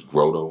his name is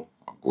Grodo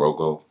or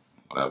Grogo,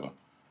 whatever.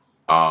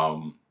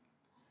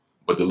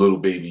 But the little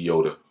baby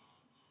Yoda,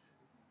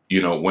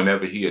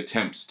 whenever he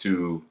attempts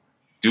to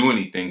do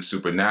anything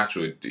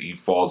supernatural, he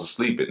falls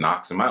asleep. It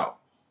knocks him out,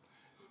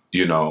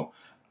 you know,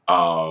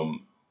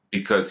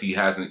 because he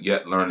hasn't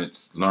yet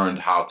learned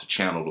how to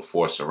channel the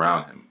force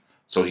around him.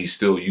 So he's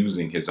still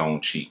using his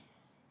own chi,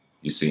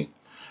 you see.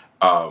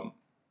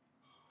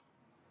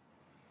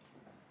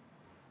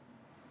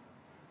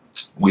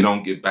 We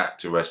don't get back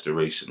to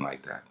restoration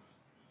like that.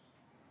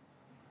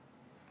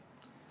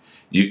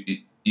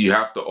 You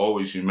have to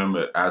always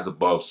remember, as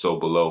above, so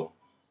below.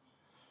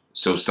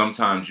 So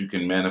sometimes you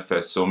can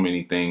manifest so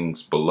many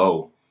things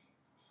below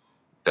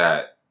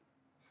that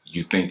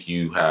you think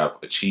you have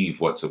achieved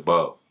what's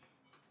above,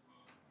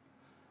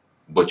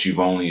 but you've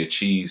only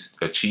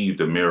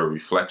achieved a mirror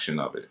reflection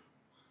of it.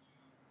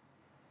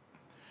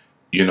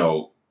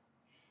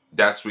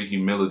 That's where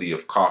humility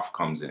of Kaf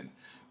comes in,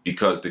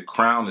 because the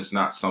crown is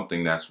not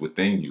something that's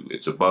within you,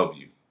 it's above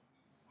you.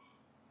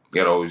 You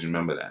gotta always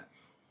remember that.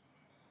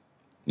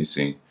 You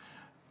see,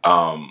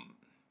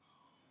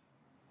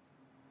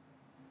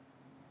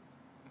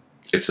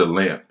 it's a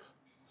lamp,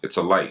 it's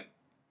a light,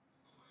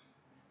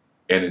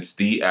 and it's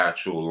the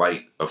actual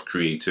light of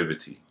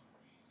creativity.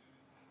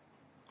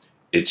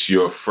 It's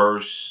your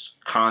first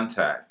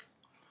contact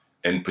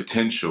and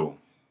potential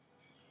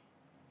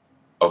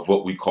of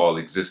what we call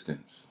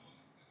existence,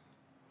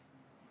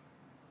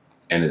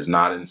 and is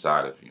not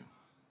inside of you.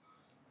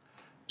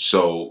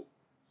 So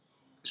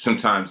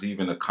sometimes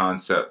even the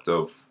concept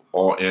of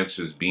all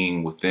answers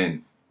being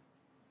within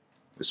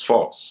is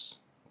false.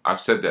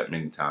 I've said that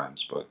many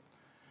times, but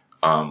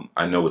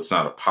I know it's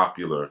not a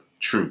popular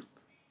truth,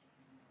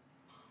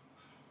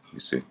 you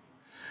see.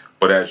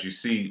 But as you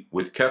see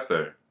with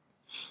Cipher,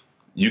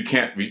 you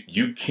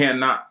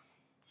cannot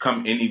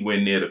come anywhere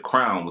near the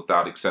crown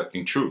without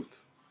accepting truth.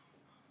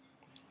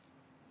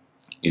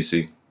 You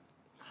see,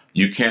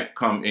 you can't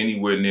come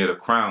anywhere near the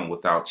crown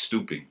without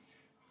stooping.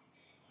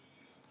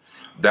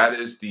 That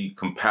is the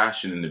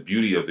compassion and the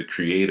beauty of the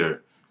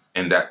Creator,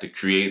 and that the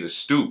Creator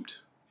stooped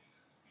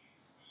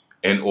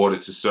in order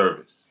to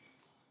service.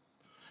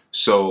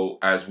 So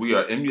as we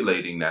are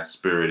emulating that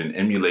spirit and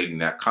emulating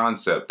that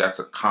concept, that's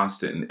a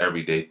constant and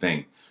everyday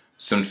thing.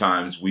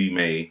 Sometimes we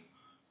may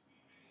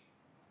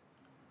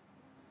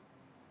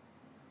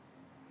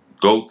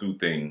go through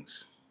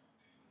things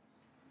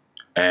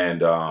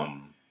and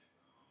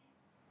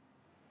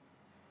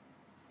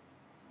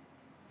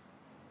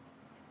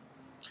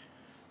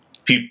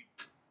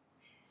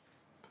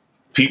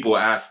people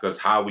ask us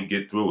how we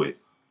get through it,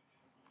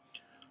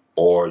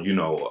 or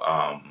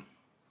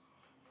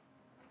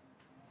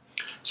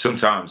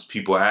sometimes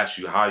people ask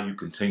you how you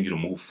continue to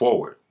move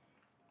forward.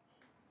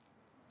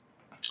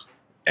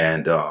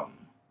 And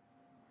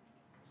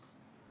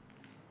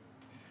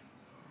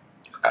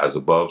as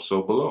above,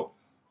 so below,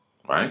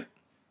 right?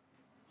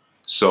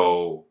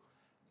 So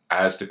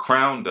as the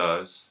crown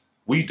does,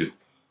 we do,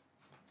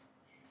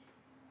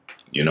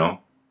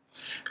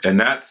 and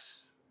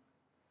that's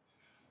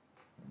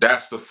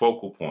the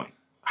focal point.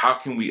 How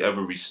can we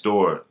ever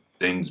restore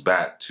things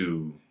back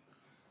to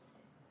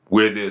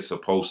where they're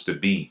supposed to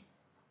be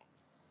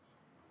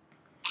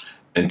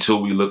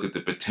until we look at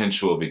the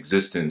potential of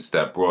existence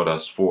that brought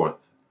us forth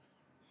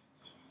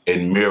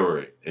and mirror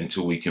it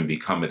until we can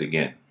become it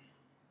again?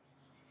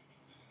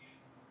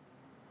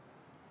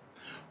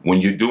 When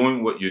you're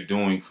doing what you're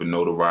doing for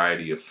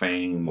notoriety or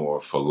fame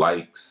or for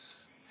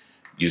likes,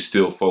 you're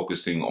still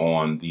focusing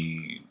on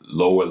the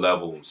lower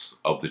levels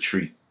of the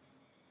tree.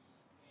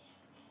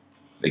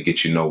 They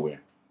get you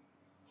nowhere.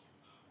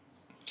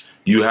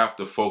 You have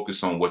to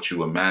focus on what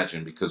you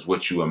imagine, because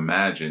what you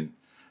imagine,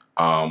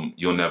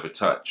 you'll never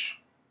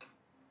touch.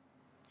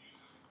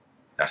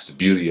 That's the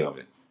beauty of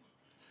it.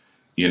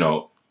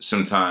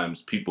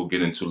 Sometimes people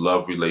get into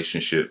love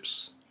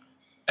relationships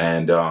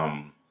and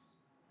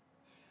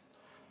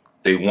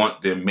they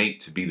want their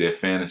mate to be their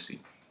fantasy.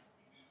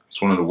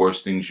 It's one of the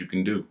worst things you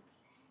can do.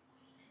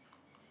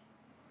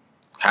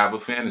 Have a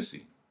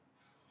fantasy.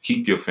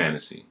 Keep your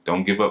fantasy.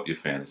 Don't give up your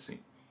fantasy.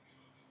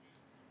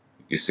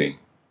 You see,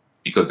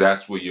 because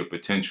that's where your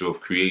potential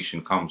of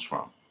creation comes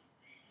from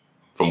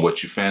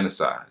what you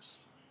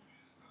fantasize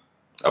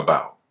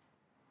about.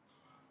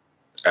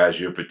 As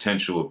your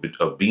potential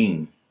of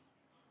being,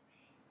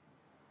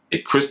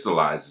 it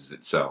crystallizes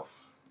itself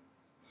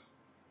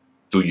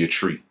through your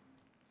tree.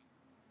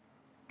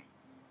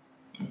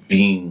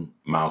 Being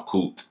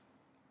Malkut,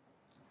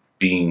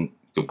 being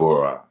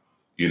Gabora,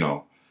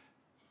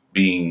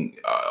 being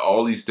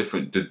all these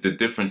different, the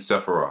different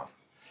Sephiroth.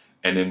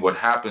 And then what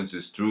happens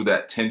is through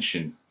that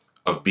tension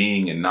of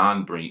being and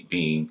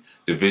non-being,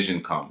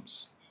 division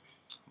comes.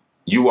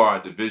 You are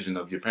a division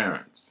of your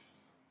parents,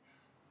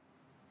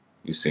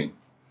 you see.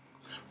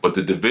 But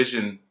the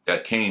division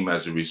that came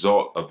as a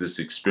result of this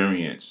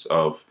experience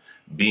of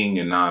being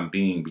and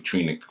non-being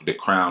between the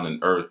crown and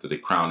earth, or the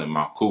crown and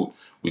Malkut,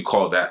 we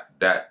call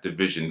that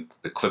division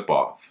the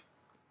clip-off,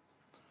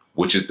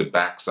 which is the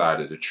backside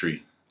of the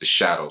tree, the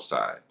shadow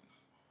side,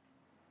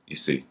 you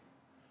see.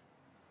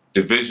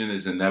 Division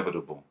is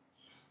inevitable.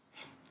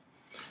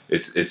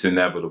 It's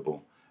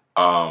inevitable.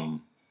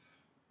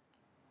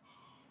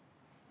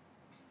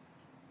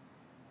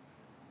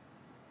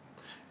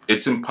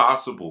 It's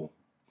impossible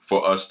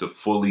for us to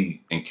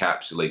fully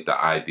encapsulate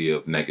the idea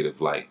of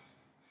negative light.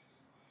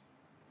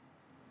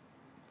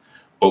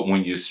 But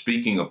when you're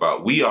speaking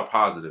about, we are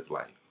positive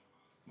light.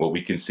 What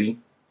we can see,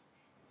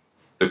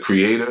 the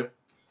Creator,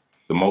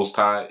 the Most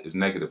High, is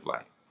negative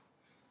light.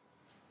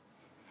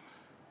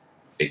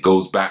 It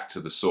goes back to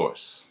the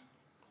source.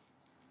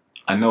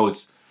 I know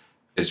it's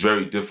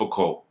very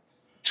difficult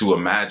to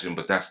imagine,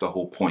 but that's the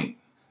whole point.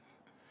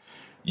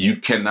 You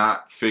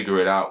cannot figure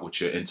it out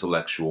with your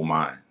intellectual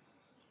mind.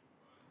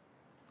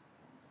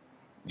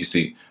 You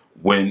see,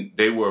 when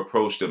they were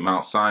approached at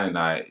Mount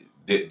Sinai,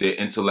 their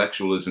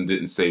intellectualism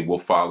didn't say, we'll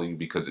follow you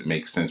because it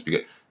makes sense.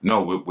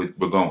 No,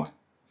 we're going.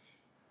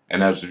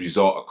 And as a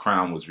result, a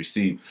crown was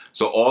received.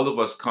 So all of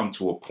us come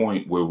to a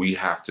point where we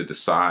have to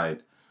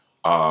decide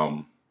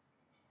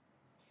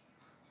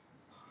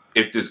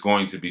if there's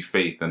going to be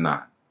faith or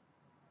not.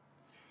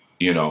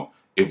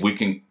 If we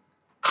can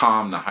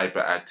calm the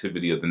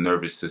hyperactivity of the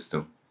nervous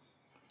system,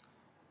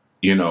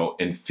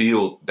 and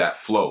feel that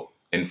flow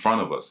in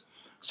front of us.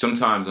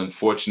 Sometimes,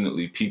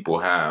 unfortunately, people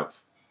have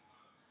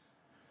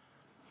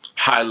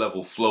high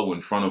level flow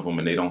in front of them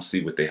and they don't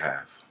see what they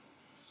have.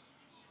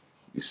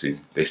 You see,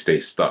 they stay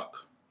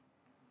stuck.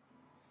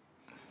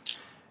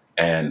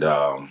 And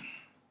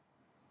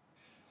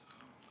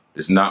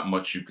there's not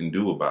much you can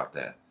do about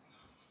that.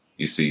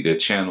 You see, their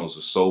channels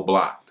are so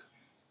blocked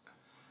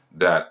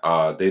that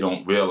they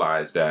don't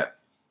realize that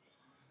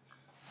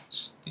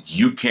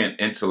you can't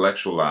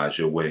intellectualize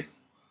your way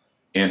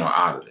in or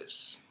out of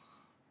this.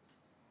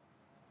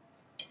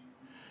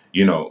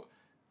 You know,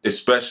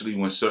 especially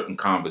when certain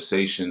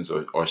conversations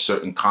or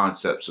certain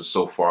concepts are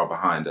so far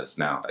behind us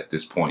now at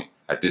this point,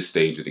 at this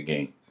stage of the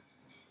game.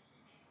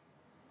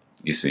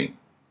 You see,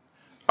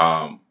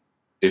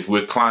 if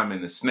we're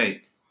climbing the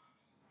snake,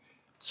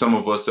 some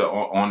of us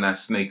are on that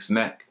snake's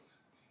neck,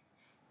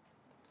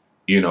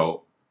 you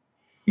know,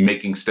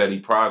 making steady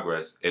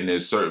progress. And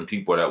there's certain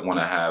people that want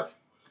to have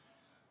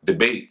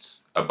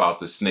debates about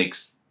the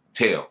snake's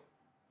tail,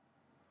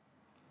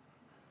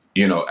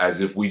 you know,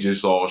 as if we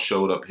just all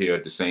showed up here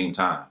at the same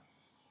time.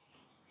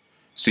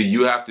 See,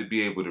 you have to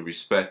be able to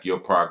respect your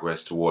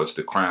progress towards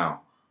the crown.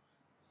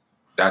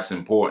 That's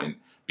important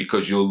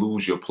because you'll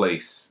lose your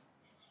place.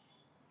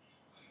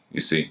 You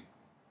see,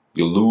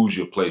 you'll lose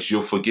your place.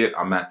 You'll forget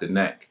I'm at the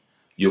neck.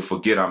 You'll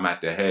forget I'm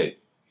at the head.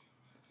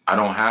 I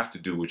don't have to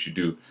do what you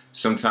do.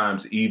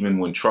 Sometimes even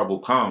when trouble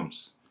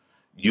comes,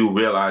 you'll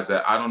realize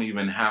that I don't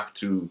even have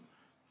to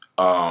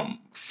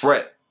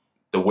fret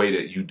the way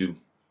that you do.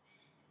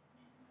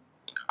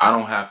 I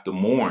don't have to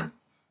mourn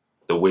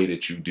the way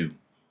that you do.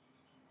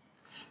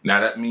 Now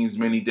that means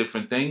many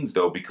different things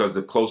though, because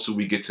the closer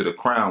we get to the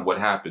crown, what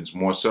happens?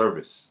 More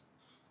service.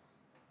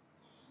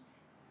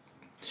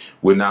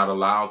 We're not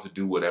allowed to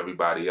do what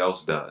everybody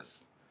else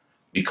does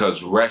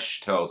because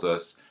Resh tells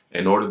us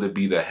in order to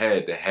be the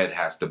head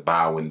has to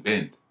bow and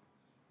bend.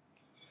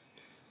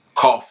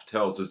 Kaf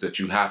tells us that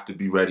you have to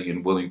be ready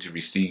and willing to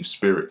receive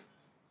spirit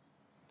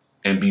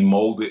and be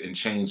molded and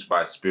changed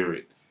by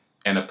spirit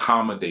and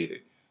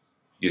accommodated.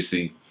 You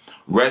see,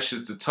 Resh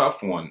is the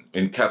tough one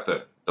in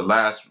Kether, the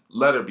last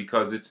letter,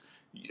 because it's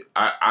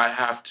I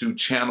have to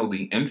channel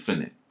the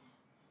infinite.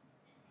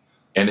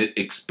 And it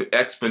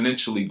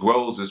exponentially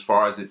grows as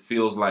far as it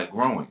feels like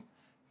growing.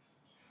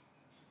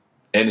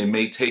 And it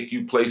may take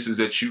you places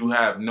that you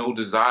have no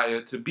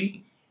desire to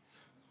be,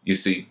 you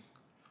see.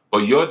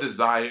 But your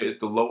desire is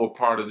the lower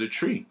part of the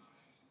tree.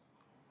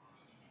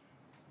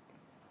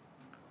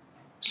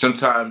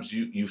 Sometimes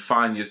you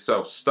find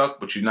yourself stuck,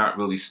 but you're not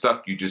really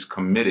stuck. You just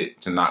committed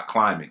to not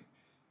climbing.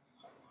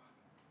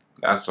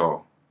 That's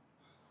all.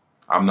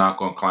 I'm not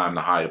going to climb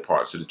the higher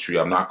parts of the tree.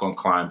 I'm not going to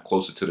climb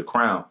closer to the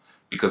crown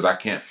because I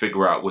can't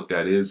figure out what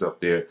that is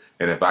up there.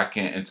 And if I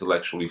can't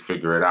intellectually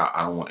figure it out,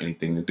 I don't want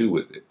anything to do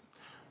with it.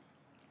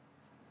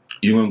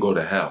 You're going to go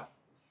to hell.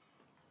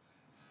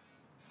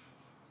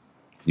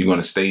 You're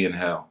going to stay in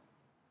hell.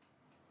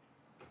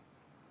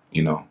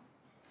 You know,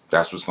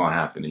 that's what's going to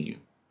happen to you.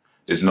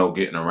 There's no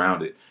getting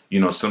around it. You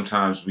know,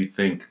 sometimes we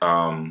think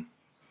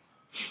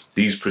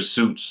these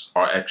pursuits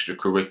are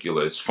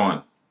extracurricular. It's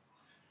fun.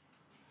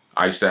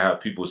 I used to have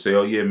people say,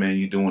 oh, yeah, man,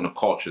 you're doing a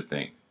culture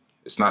thing.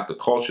 It's not the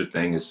culture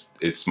thing.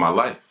 It's my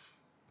life.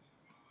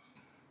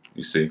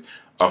 You see,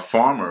 a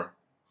farmer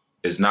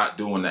is not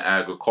doing the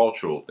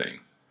agricultural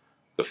thing.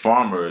 The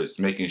farmer is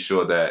making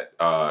sure that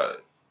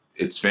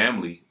its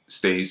family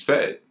stays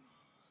fed.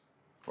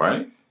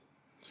 Right?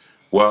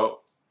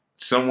 Well,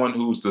 someone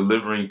who's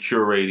delivering,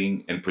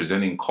 curating, and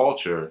presenting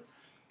culture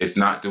is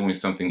not doing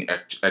something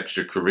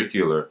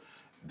extracurricular.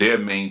 They're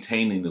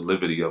maintaining the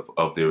liberty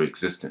of their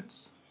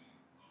existence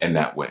in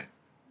that way.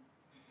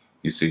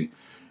 You see,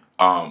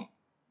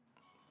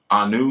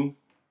 Anu,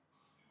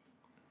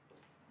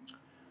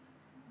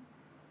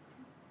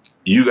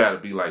 you got to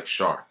be like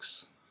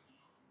sharks.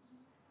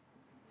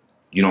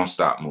 You don't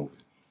stop moving.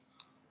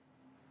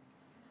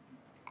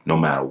 No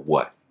matter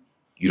what,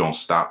 you don't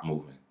stop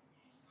moving.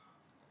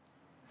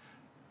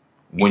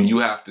 When you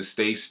have to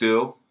stay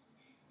still,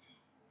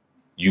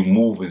 you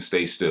move and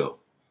stay still.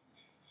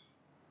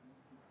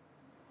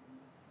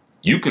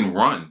 You can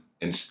run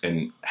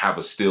and have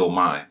a still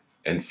mind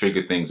and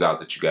figure things out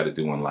that you got to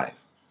do in life.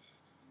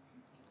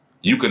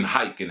 You can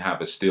hike and have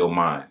a still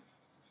mind.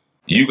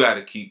 You got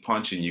to keep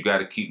punching. You got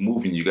to keep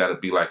moving. You got to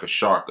be like a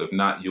shark. If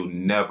not, you'll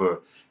never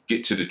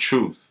get to the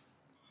truth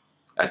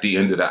at the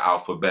end of the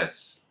alphabet.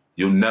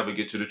 You'll never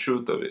get to the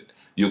truth of it.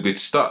 You'll get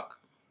stuck.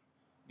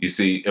 You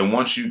see, and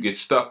once you get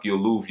stuck, you'll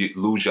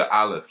lose your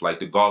aleph, like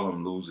the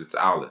golem loses its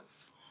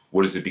aleph.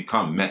 What does it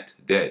become? Met,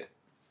 dead.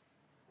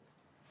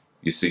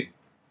 You see,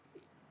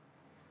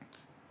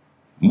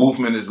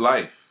 movement is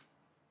life.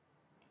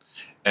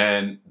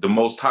 And the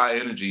most high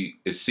energy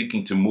is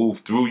seeking to move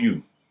through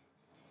you.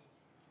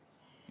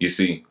 You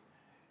see,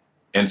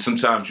 and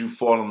sometimes you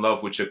fall in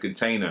love with your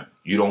container.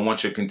 You don't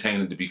want your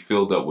container to be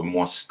filled up with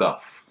more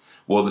stuff.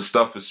 Well, the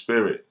stuff is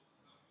spirit.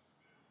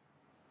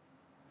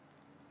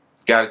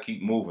 Got to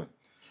keep moving.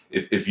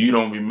 If you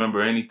don't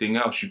remember anything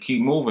else, you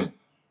keep moving.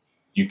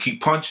 You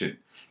keep punching.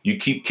 You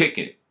keep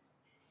kicking.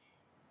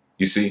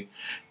 You see,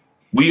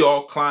 we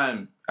all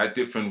climb at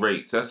different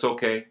rates. That's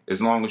okay,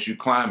 as long as you're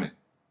climbing.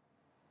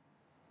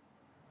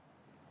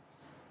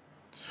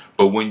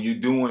 But when you're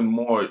doing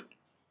more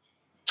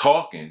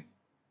talking,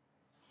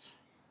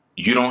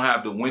 you don't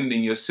have the wind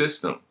in your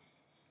system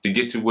to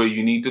get to where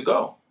you need to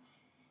go.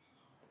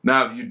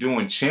 Now, if you're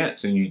doing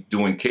chants and you're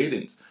doing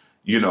cadence,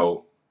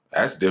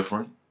 that's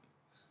different.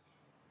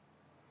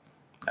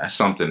 That's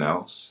something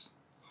else.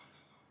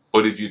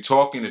 But if you're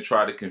talking to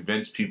try to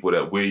convince people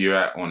that where you're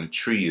at on the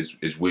tree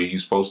is where you're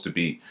supposed to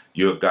be,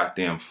 you're a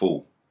goddamn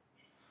fool.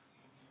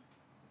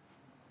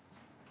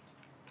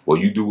 Well,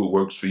 you do what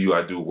works for you,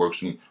 I do what works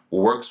for me.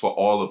 What works for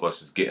all of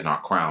us is getting our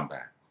crown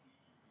back.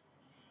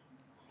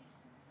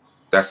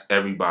 That's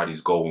everybody's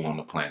goal on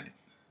the planet.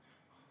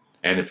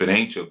 And if it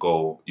ain't your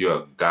goal, you're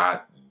a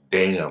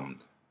goddamn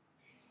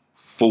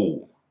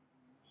fool.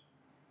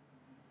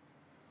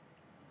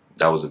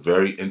 That was a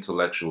very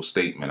intellectual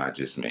statement I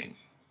just made.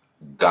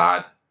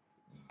 God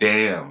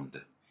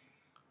damned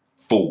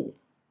fool.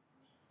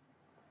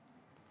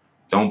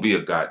 Don't be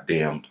a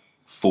goddamned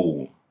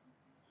fool.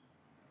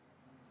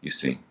 You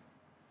see.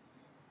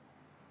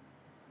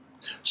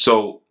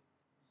 So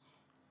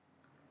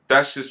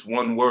that's just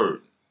one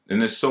word.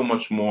 And there's so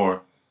much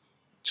more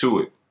to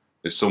it.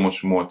 There's so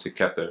much more to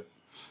Cipher.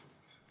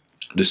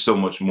 There's so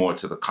much more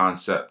to the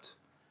concept.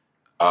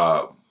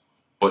 But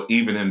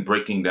even in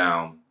breaking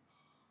down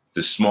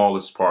the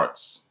smallest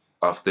parts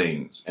of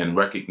things and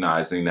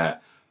recognizing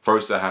that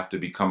first I have to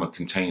become a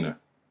container.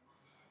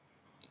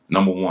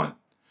 Number one.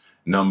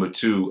 Number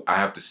two, I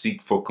have to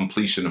seek for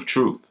completion of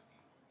truth.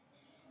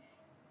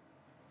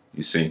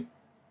 You see?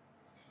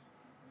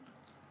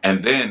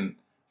 And then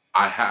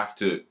I have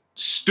to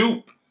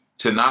stoop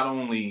to not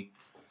only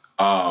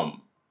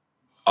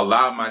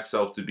allow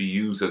myself to be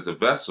used as a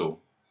vessel,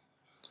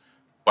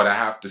 but I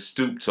have to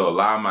stoop to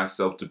allow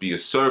myself to be a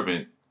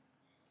servant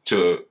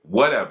to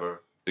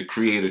whatever the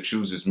Creator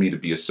chooses me to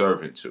be a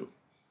servant to.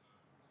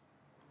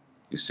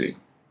 You see?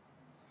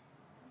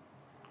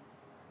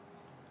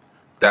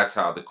 That's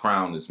how the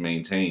crown is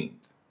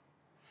maintained.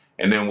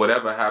 And then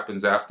whatever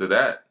happens after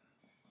that,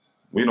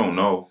 we don't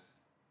know,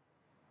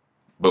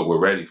 but we're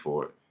ready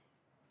for it,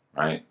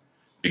 right?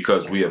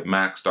 Because we have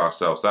maxed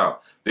ourselves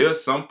out. There are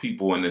some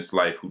people in this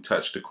life who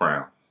touch the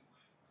crown.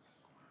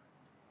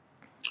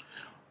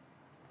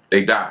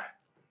 They die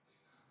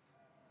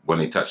when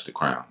they touch the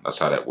crown. That's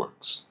how that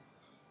works.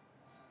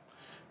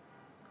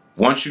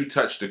 Once you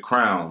touch the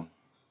crown,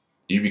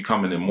 you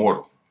become an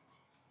immortal.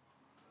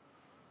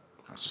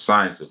 That's the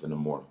science of an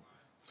immortal.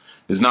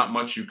 There's not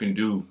much you can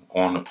do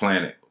on the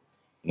planet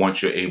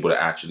once you're able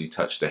to actually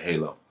touch the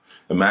halo.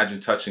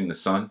 Imagine touching the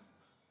sun.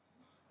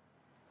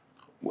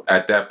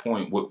 At that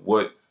point,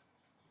 what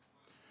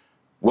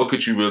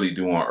could you really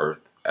do on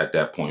Earth at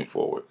that point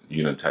forward?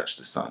 You done touch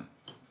the sun.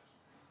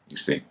 You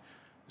see?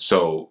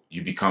 So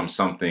you become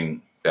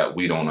something that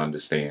we don't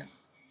understand.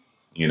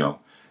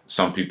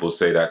 Some people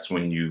say that's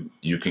when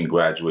you can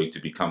graduate to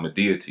become a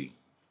deity.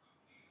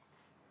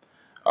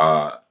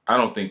 I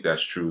don't think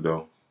that's true,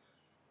 though.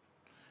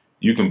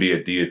 You can be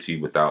a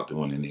deity without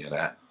doing any of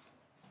that.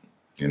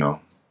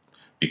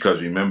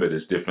 Because remember,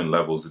 there's different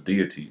levels of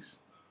deities.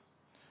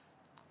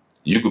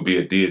 You could be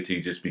a deity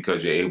just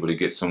because you're able to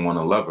get someone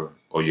a lover,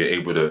 or you're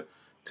able to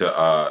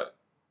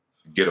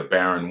get a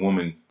barren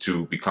woman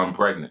to become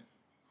pregnant.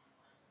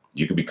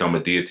 You could become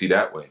a deity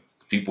that way.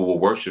 People will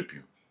worship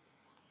you.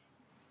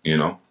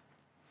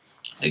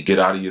 And get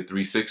out of your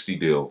 360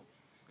 deal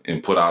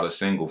and put out a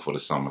single for the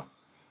summer.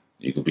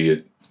 You could be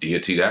a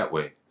deity that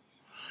way.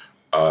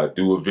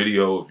 Do a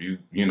video of an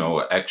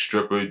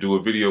ex-stripper, do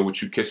a video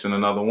with you kissing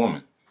another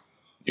woman.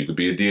 You could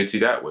be a deity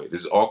that way.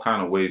 There's all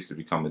kind of ways to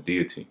become a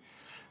deity.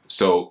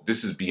 So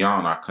this is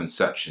beyond our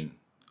conception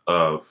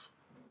of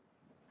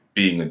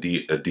being a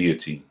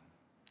deity.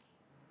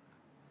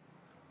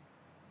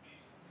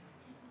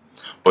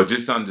 But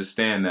just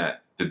understand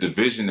that the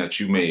division that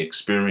you may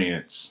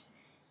experience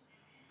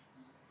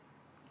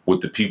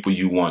with the people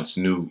you once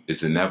knew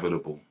is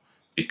inevitable,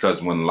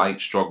 because when light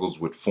struggles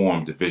with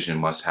form, division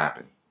must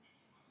happen.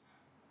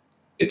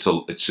 It's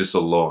just a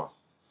law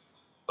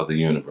of the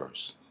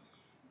universe.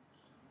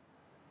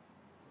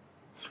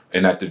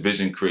 And that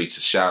division creates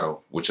a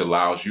shadow, which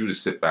allows you to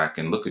sit back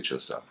and look at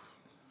yourself.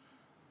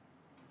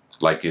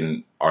 Like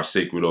in our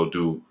sacred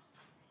Odu,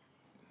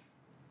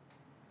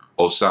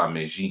 Osa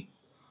Meji,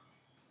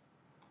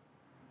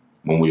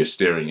 when we are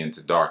staring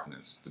into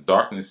darkness. The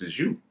darkness is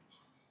you.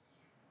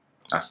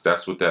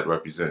 That's what that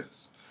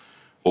represents.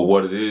 But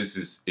what it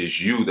is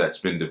you that's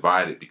been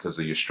divided because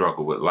of your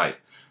struggle with light.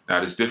 Now,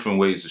 there's different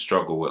ways to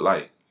struggle with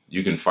light.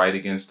 You can fight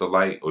against the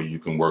light, or you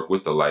can work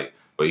with the light.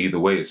 But either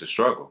way, it's a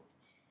struggle.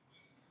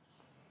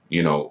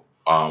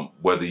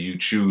 Whether you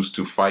choose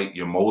to fight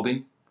your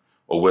molding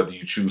or whether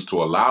you choose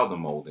to allow the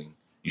molding,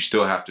 you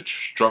still have to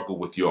struggle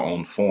with your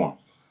own form.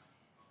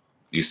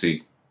 You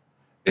see?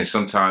 And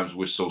sometimes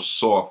we're so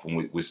soft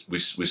and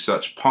we're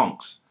such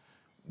punks.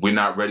 We're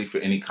not ready for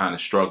any kind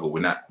of struggle. We're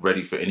not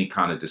ready for any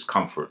kind of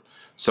discomfort.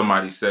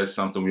 Somebody says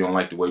something, we don't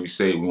like the way we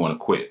say it, we want to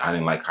quit. I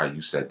didn't like how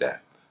you said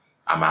that.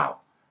 I'm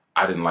out.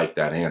 I didn't like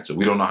that answer.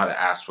 We don't know how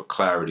to ask for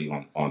clarity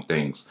on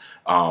things.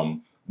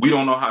 We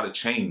don't know how to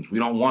change. We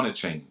don't want to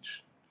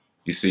change.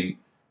 You see,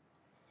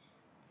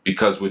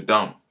 because we're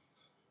dumb.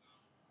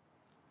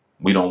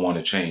 We don't want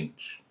to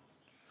change.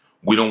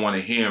 We don't want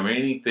to hear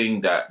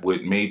anything that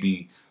would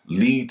maybe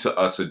lead to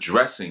us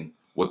addressing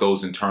what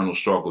those internal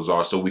struggles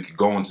are so we could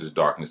go into the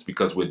darkness,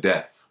 because we're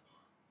deaf.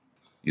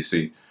 You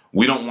see,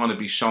 we don't want to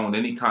be shown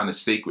any kind of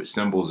sacred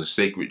symbols or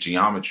sacred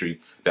geometry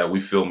that we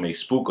feel may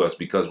spook us,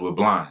 because we're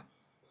blind.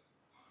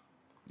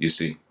 You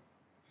see.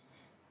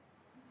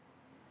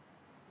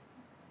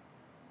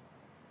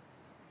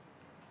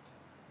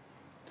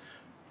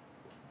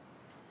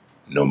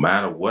 No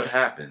matter what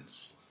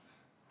happens,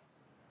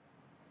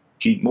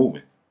 keep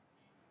moving.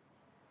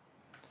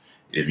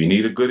 If you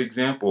need a good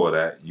example of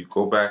that, you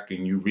go back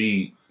and you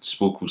read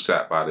Spook Who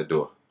Sat by the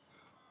Door.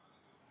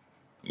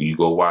 You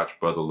go watch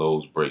Brother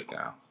Lowe's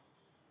breakdown.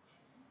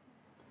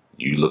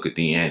 You look at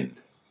the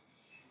end.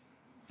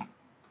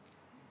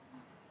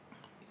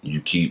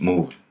 You keep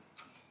moving.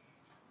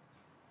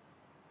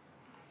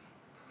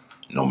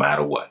 No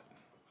matter what.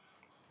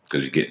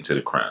 Because you're getting to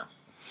the crown.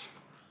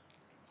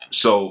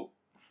 So,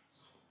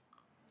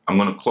 I'm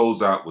going to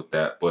close out with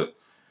that, but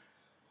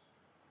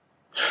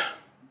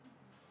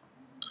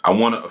I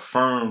want to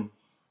affirm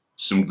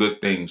some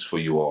good things for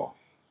you all.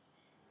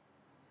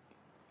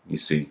 You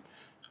see,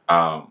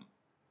 and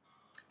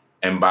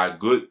by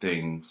good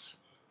things,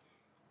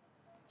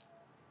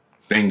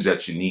 things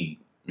that you need,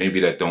 maybe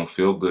that don't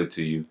feel good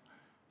to you,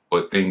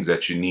 but things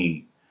that you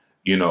need.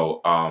 You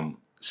know,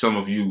 some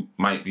of you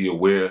might be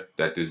aware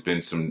that there's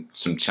been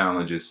some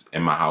challenges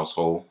in my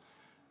household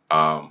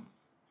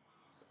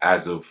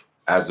as of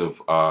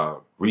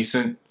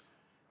recent,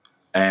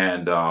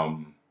 and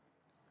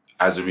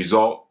as a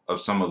result of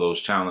some of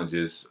those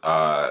challenges,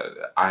 I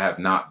have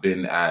not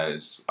been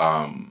as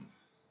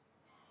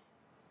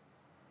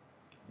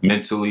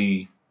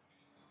mentally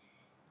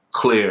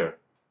clear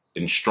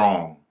and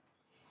strong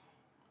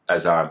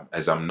as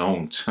I'm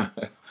known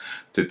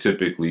to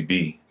typically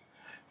be.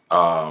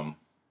 But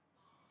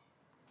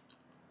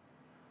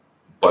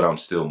I'm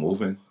still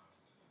moving.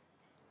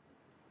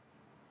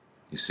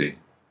 You see,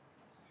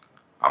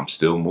 I'm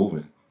still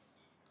moving.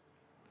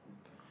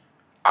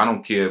 I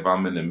don't care if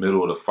I'm in the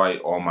middle of the fight,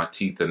 all my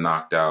teeth are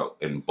knocked out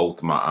and both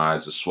of my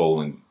eyes are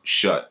swollen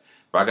shut.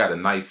 If I got a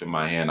knife in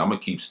my hand, I'm going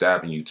to keep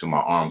stabbing you till my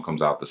arm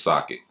comes out the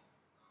socket.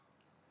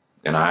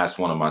 And I asked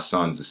one of my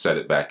sons to set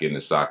it back in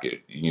the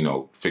socket, you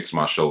know, fix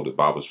my shoulder.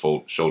 Baba's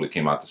shoulder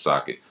came out the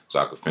socket so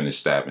I could finish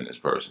stabbing this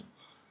person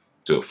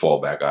till it fall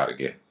back out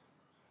again.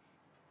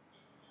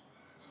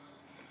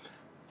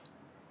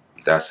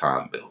 That's how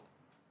I'm built.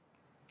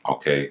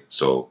 Okay,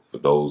 so for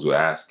those who are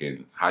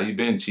asking, how you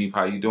been, Chief?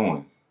 How you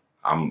doing?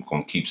 I'm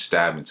going to keep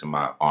stabbing till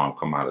my arm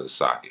come out of the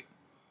socket.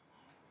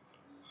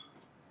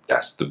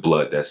 That's the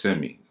blood that's in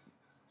me.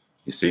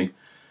 You see?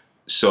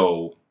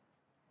 So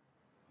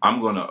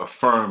I'm going to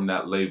affirm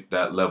that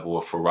level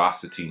of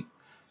ferocity,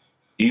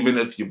 even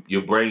if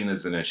your brain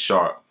isn't as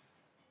sharp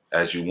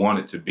as you want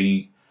it to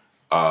be,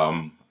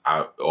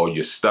 or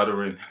you're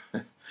stuttering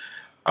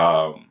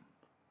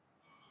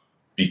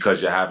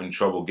because you're having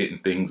trouble getting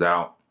things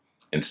out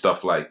and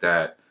stuff like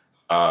that.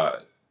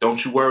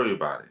 Don't you worry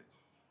about it.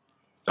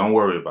 Don't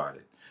worry about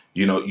it.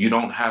 You know, you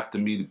don't have to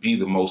be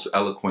the most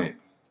eloquent,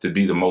 to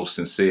be the most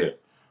sincere,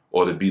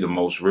 or to be the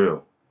most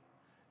real.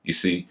 You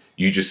see,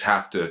 you just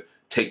have to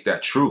take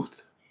that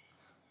truth.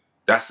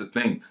 That's the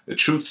thing. The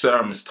truth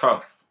serum is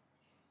tough.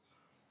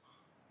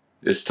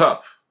 It's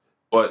tough,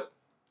 but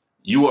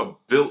you are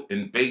built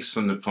and based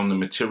from the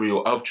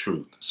material of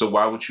truth. So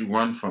why would you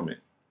run from it?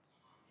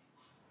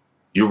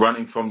 You're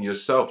running from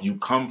yourself. You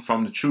come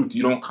from the truth.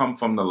 You don't come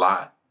from the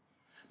lie.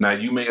 Now,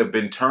 you may have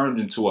been turned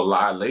into a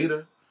lie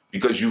later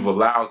because you've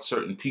allowed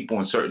certain people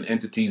and certain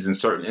entities and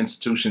certain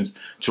institutions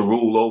to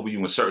rule over you,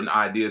 and certain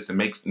ideas to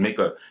make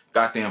a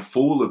goddamn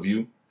fool of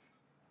you.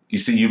 You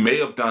see, you may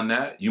have done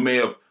that. You may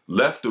have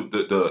left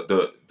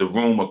the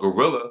room a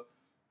gorilla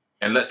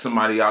and let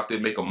somebody out there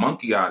make a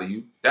monkey out of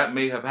you. That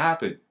may have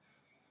happened.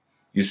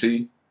 You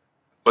see?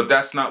 But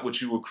that's not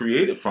what you were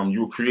created from.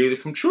 You were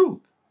created from truth.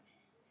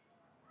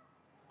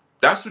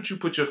 That's what you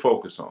put your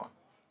focus on.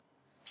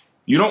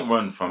 You don't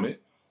run from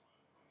it.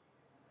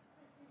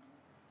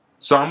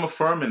 So I'm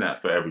affirming that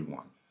for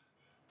everyone.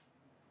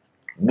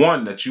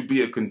 One, that you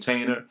be a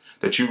container,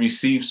 that you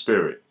receive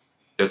spirit,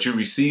 that you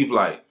receive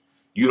light.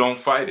 You don't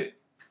fight it.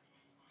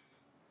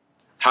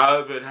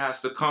 However it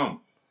has to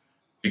come,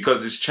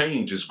 because it's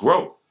change, it's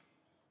growth.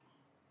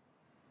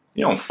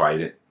 You don't fight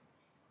it.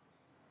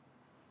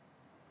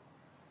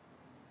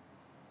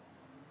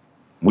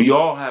 We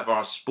all have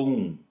our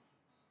spoon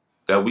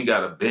that we got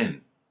to bend.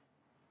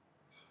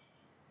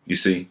 You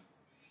see?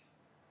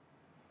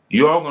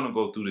 You're all going to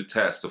go through the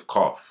test of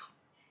cough.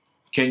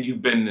 Can you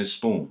bend this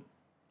spoon?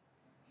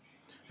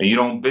 And you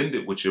don't bend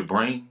it with your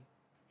brain.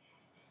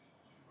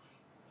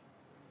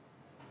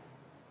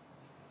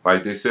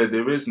 Like they said,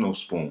 there is no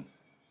spoon.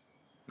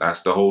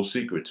 That's the whole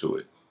secret to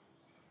it.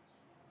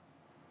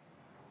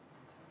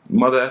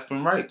 Mother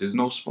effing right, there's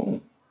no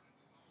spoon.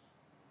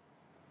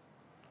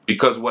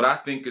 Because what I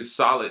think is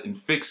solid and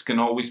fixed can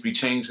always be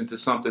changed into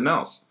something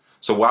else.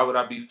 So why would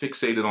I be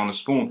fixated on a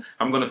spoon?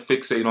 I'm going to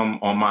fixate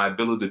on my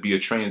ability to be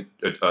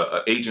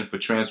a agent for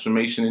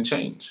transformation and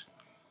change.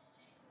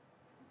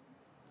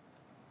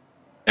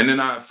 And then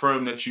I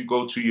affirm that you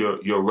go to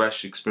your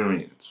Resh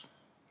experience.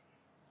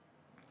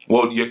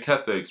 Well, your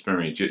Ketha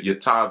experience, your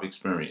Tav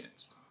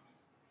experience.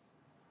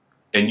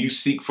 And you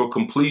seek for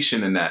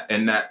completion in that,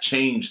 and that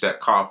change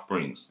that Kaf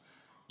brings.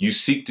 You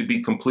seek to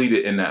be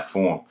completed in that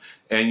form.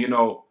 And you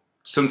know,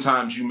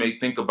 sometimes you may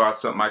think about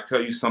something. I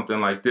tell you something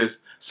like this.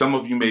 Some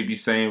of you may be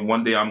saying,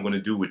 one day I'm going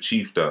to do what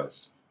Chief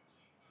does.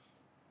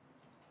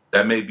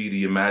 That may be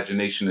the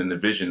imagination and the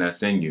vision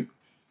that's in you.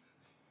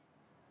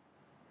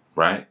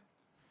 Right?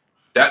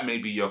 That may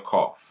be your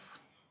Kaf.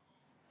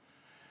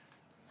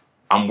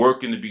 I'm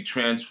working to be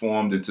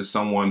transformed into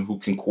someone who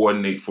can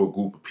coordinate for a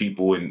group of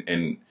people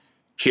and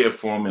care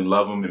for them and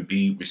love them and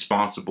be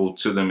responsible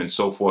to them and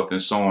so forth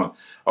and so on.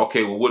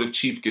 Okay, well, what if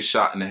Chief gets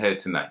shot in the head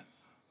tonight?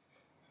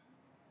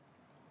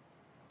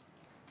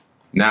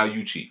 Now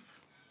you, Chief.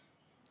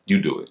 You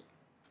do it.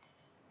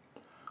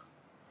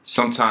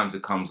 Sometimes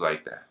it comes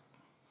like that.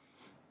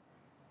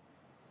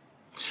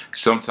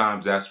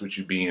 Sometimes that's what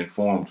you're being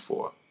formed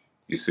for,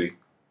 you see?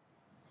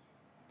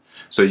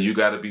 So you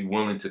got to be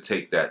willing to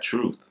take that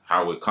truth,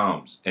 how it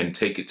comes, and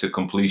take it to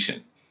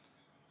completion.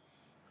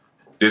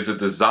 There's a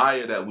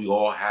desire that we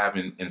all have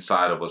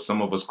inside of us.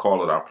 Some of us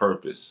call it our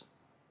purpose.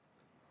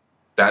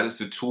 That is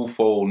the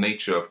twofold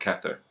nature of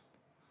Kether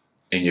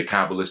in your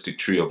Kabbalistic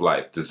tree of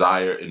life,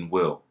 desire and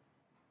will.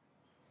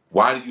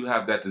 Why do you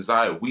have that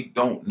desire? We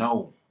don't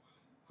know.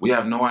 We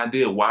have no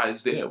idea why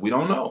it's there. We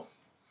don't know.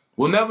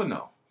 We'll never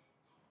know.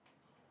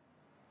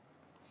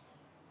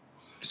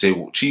 You say,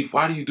 well, Chief,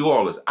 why do you do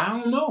all this? I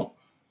don't know.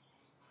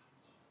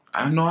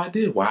 I have no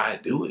idea why I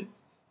do it.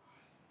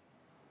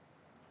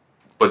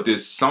 But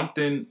there's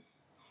something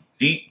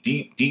deep,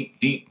 deep, deep,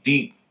 deep,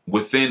 deep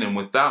within and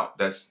without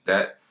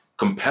that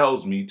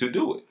compels me to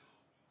do it.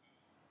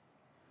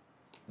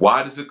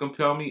 Why does it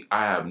compel me?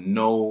 I have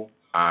no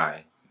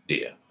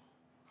idea.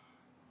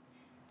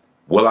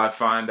 Will I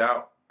find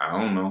out? I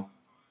don't know.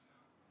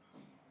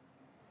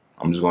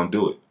 I'm just going to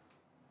do it.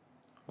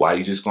 Why are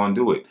you just going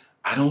to do it?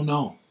 I don't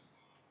know.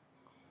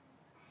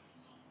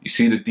 You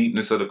see the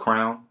deepness of the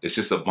crown? It's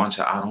just a bunch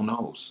of I don't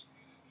knows.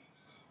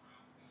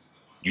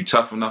 You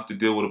tough enough to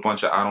deal with a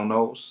bunch of I don't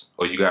knows?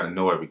 Or you got to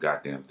know every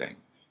goddamn thing?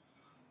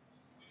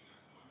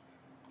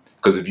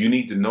 Because if you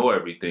need to know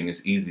everything,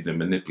 it's easy to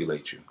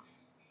manipulate you.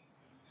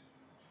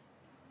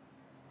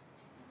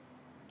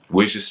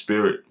 Where's your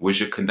spirit?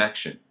 Where's your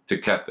connection to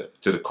Kether,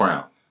 to the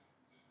crown?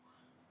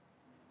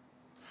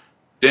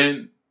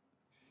 Then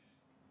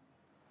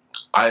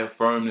I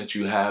affirm that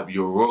you have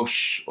your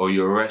Rosh or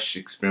your Resh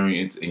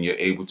experience and you're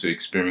able to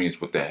experience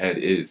what the head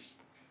is.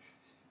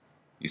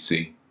 You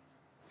see?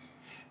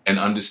 And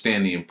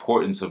understand the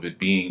importance of it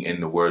being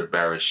in the word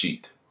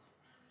Bereshit.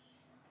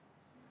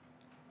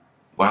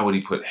 Why would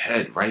he put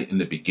head right in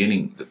the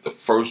beginning, the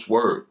first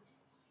word?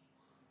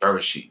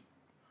 Bereshit.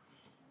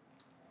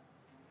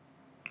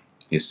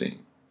 You see?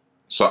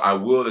 So I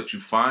will that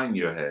you find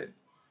your head.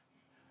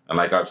 And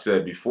like I've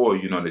said before,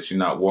 you know, that you're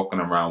not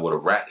walking around with a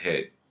rat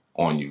head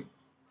on you.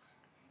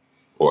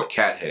 Or a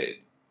cat head.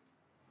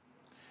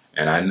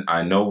 And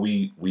I know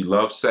we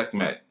love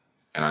Sekhmet.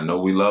 And I know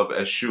we love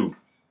Eshu.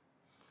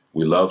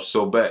 We love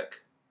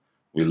Sobek.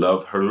 We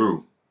love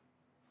Haru.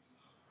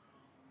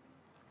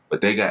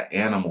 But they got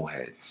animal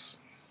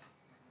heads.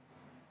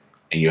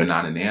 And you're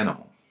not an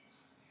animal.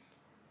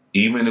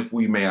 Even if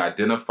we may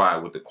identify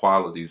with the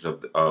qualities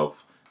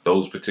of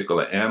those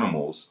particular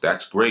animals,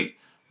 that's great.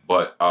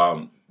 But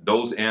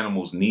those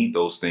animals need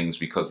those things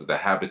because of the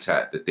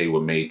habitat that they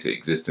were made to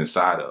exist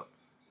inside of.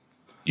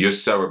 Your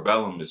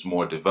cerebellum is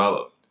more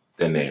developed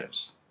than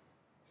theirs.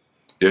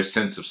 Their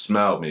sense of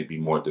smell may be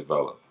more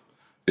developed.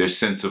 Their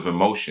sense of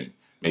emotion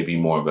may be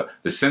more.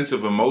 The sense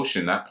of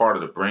emotion, that part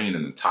of the brain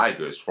in the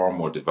tiger, is far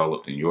more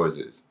developed than yours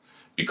is.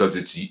 Because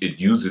it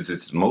uses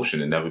its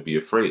emotion and never be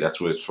afraid.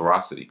 That's where its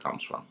ferocity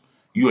comes from.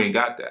 You ain't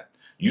got that.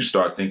 You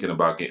start thinking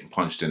about getting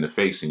punched in the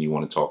face and you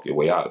want to talk your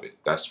way out of it.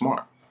 That's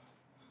smart.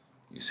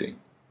 You see.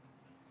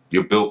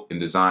 You're built and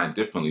designed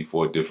differently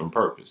for a different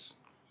purpose.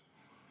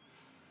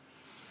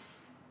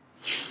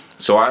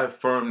 So I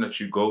affirm that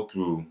you go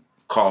through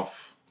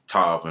Kaf,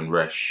 Tav, and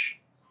Resh.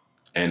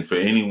 And for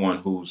anyone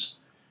who's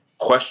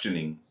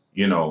questioning,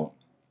 you know,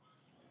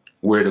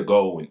 where to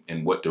go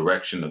and what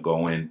direction to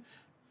go in,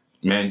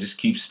 man, just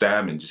keep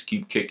stabbing, just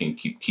keep kicking,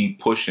 keep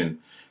pushing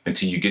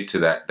until you get to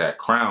that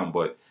crown.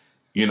 But,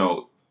 you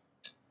know,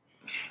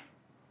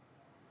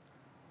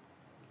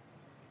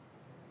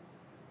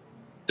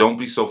 don't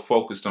be so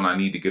focused on I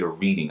need to get a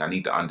reading. I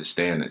need to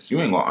understand this. You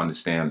ain't going to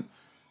understand.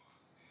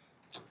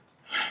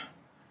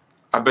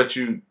 I bet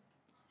you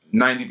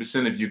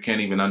 90% of you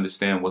can't even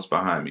understand what's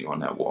behind me on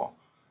that wall.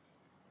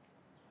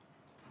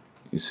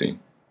 You see,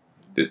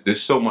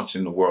 there's so much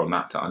in the world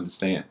not to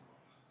understand.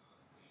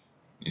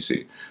 You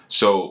see,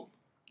 so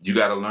you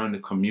got to learn to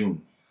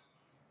commune.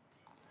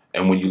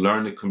 And when you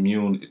learn to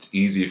commune, it's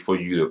easier for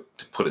you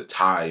to put a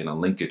tie and a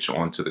linkage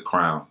onto the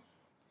crown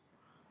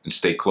and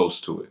stay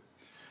close to it.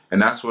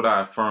 And that's what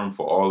I affirm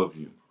for all of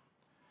you,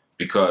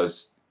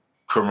 because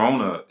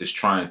Corona is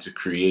trying to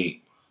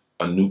create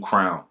a new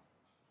crown.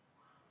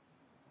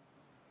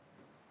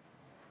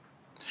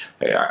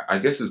 Hey, I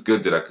guess it's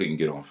good that I couldn't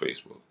get on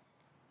Facebook,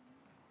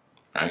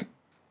 right?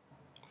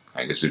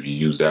 I guess if you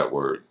use that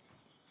word,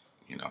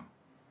 you know.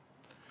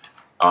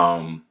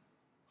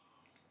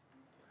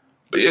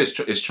 But yeah,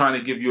 it's trying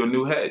to give you a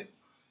new head.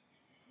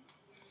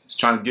 It's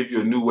trying to give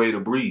you a new way to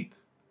breathe.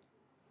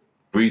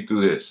 Breathe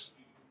through this.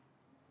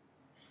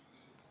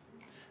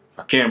 If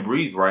I can't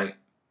breathe right,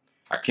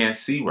 I can't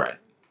see right.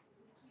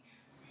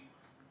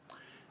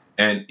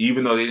 And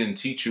even though they didn't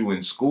teach you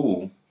in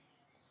school,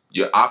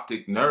 your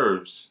optic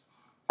nerves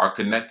are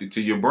connected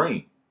to your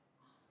brain.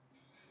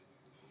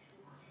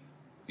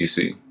 You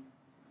see?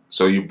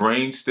 So your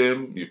brain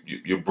stem,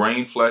 your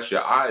brain flesh,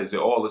 your eyes, they're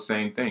all the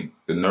same thing.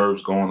 The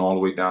nerves going all the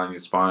way down your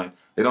spine.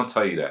 They don't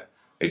tell you that.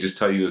 They just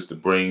tell you it's the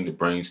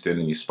brain stem,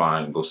 and your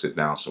spine, and go sit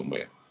down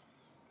somewhere.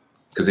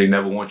 Because they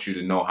never want you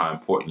to know how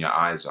important your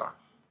eyes are.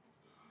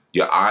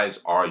 Your eyes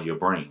are your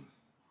brain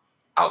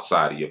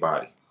outside of your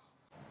body.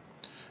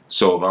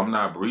 So if I'm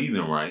not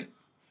breathing right,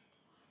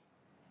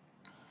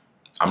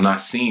 I'm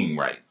not seeing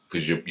right,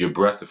 because your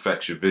breath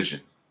affects your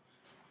vision.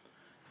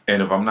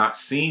 And if I'm not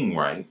seeing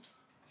right,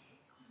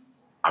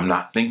 I'm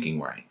not thinking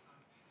right.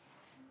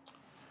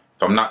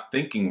 If I'm not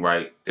thinking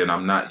right, then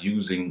I'm not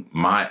using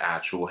my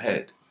actual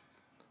head.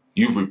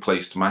 You've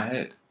replaced my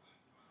head.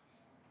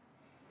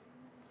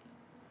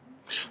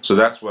 So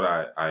that's what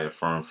I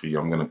affirm for you.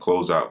 I'm going to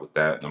close out with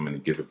that, and I'm going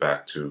to give it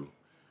back to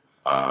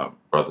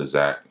Brother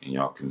Zach, and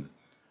y'all can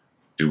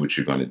do what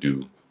you're going to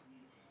do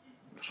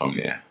from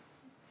there.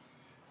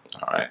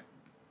 All right.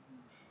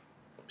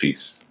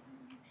 Peace.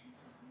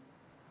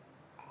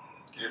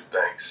 Give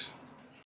thanks.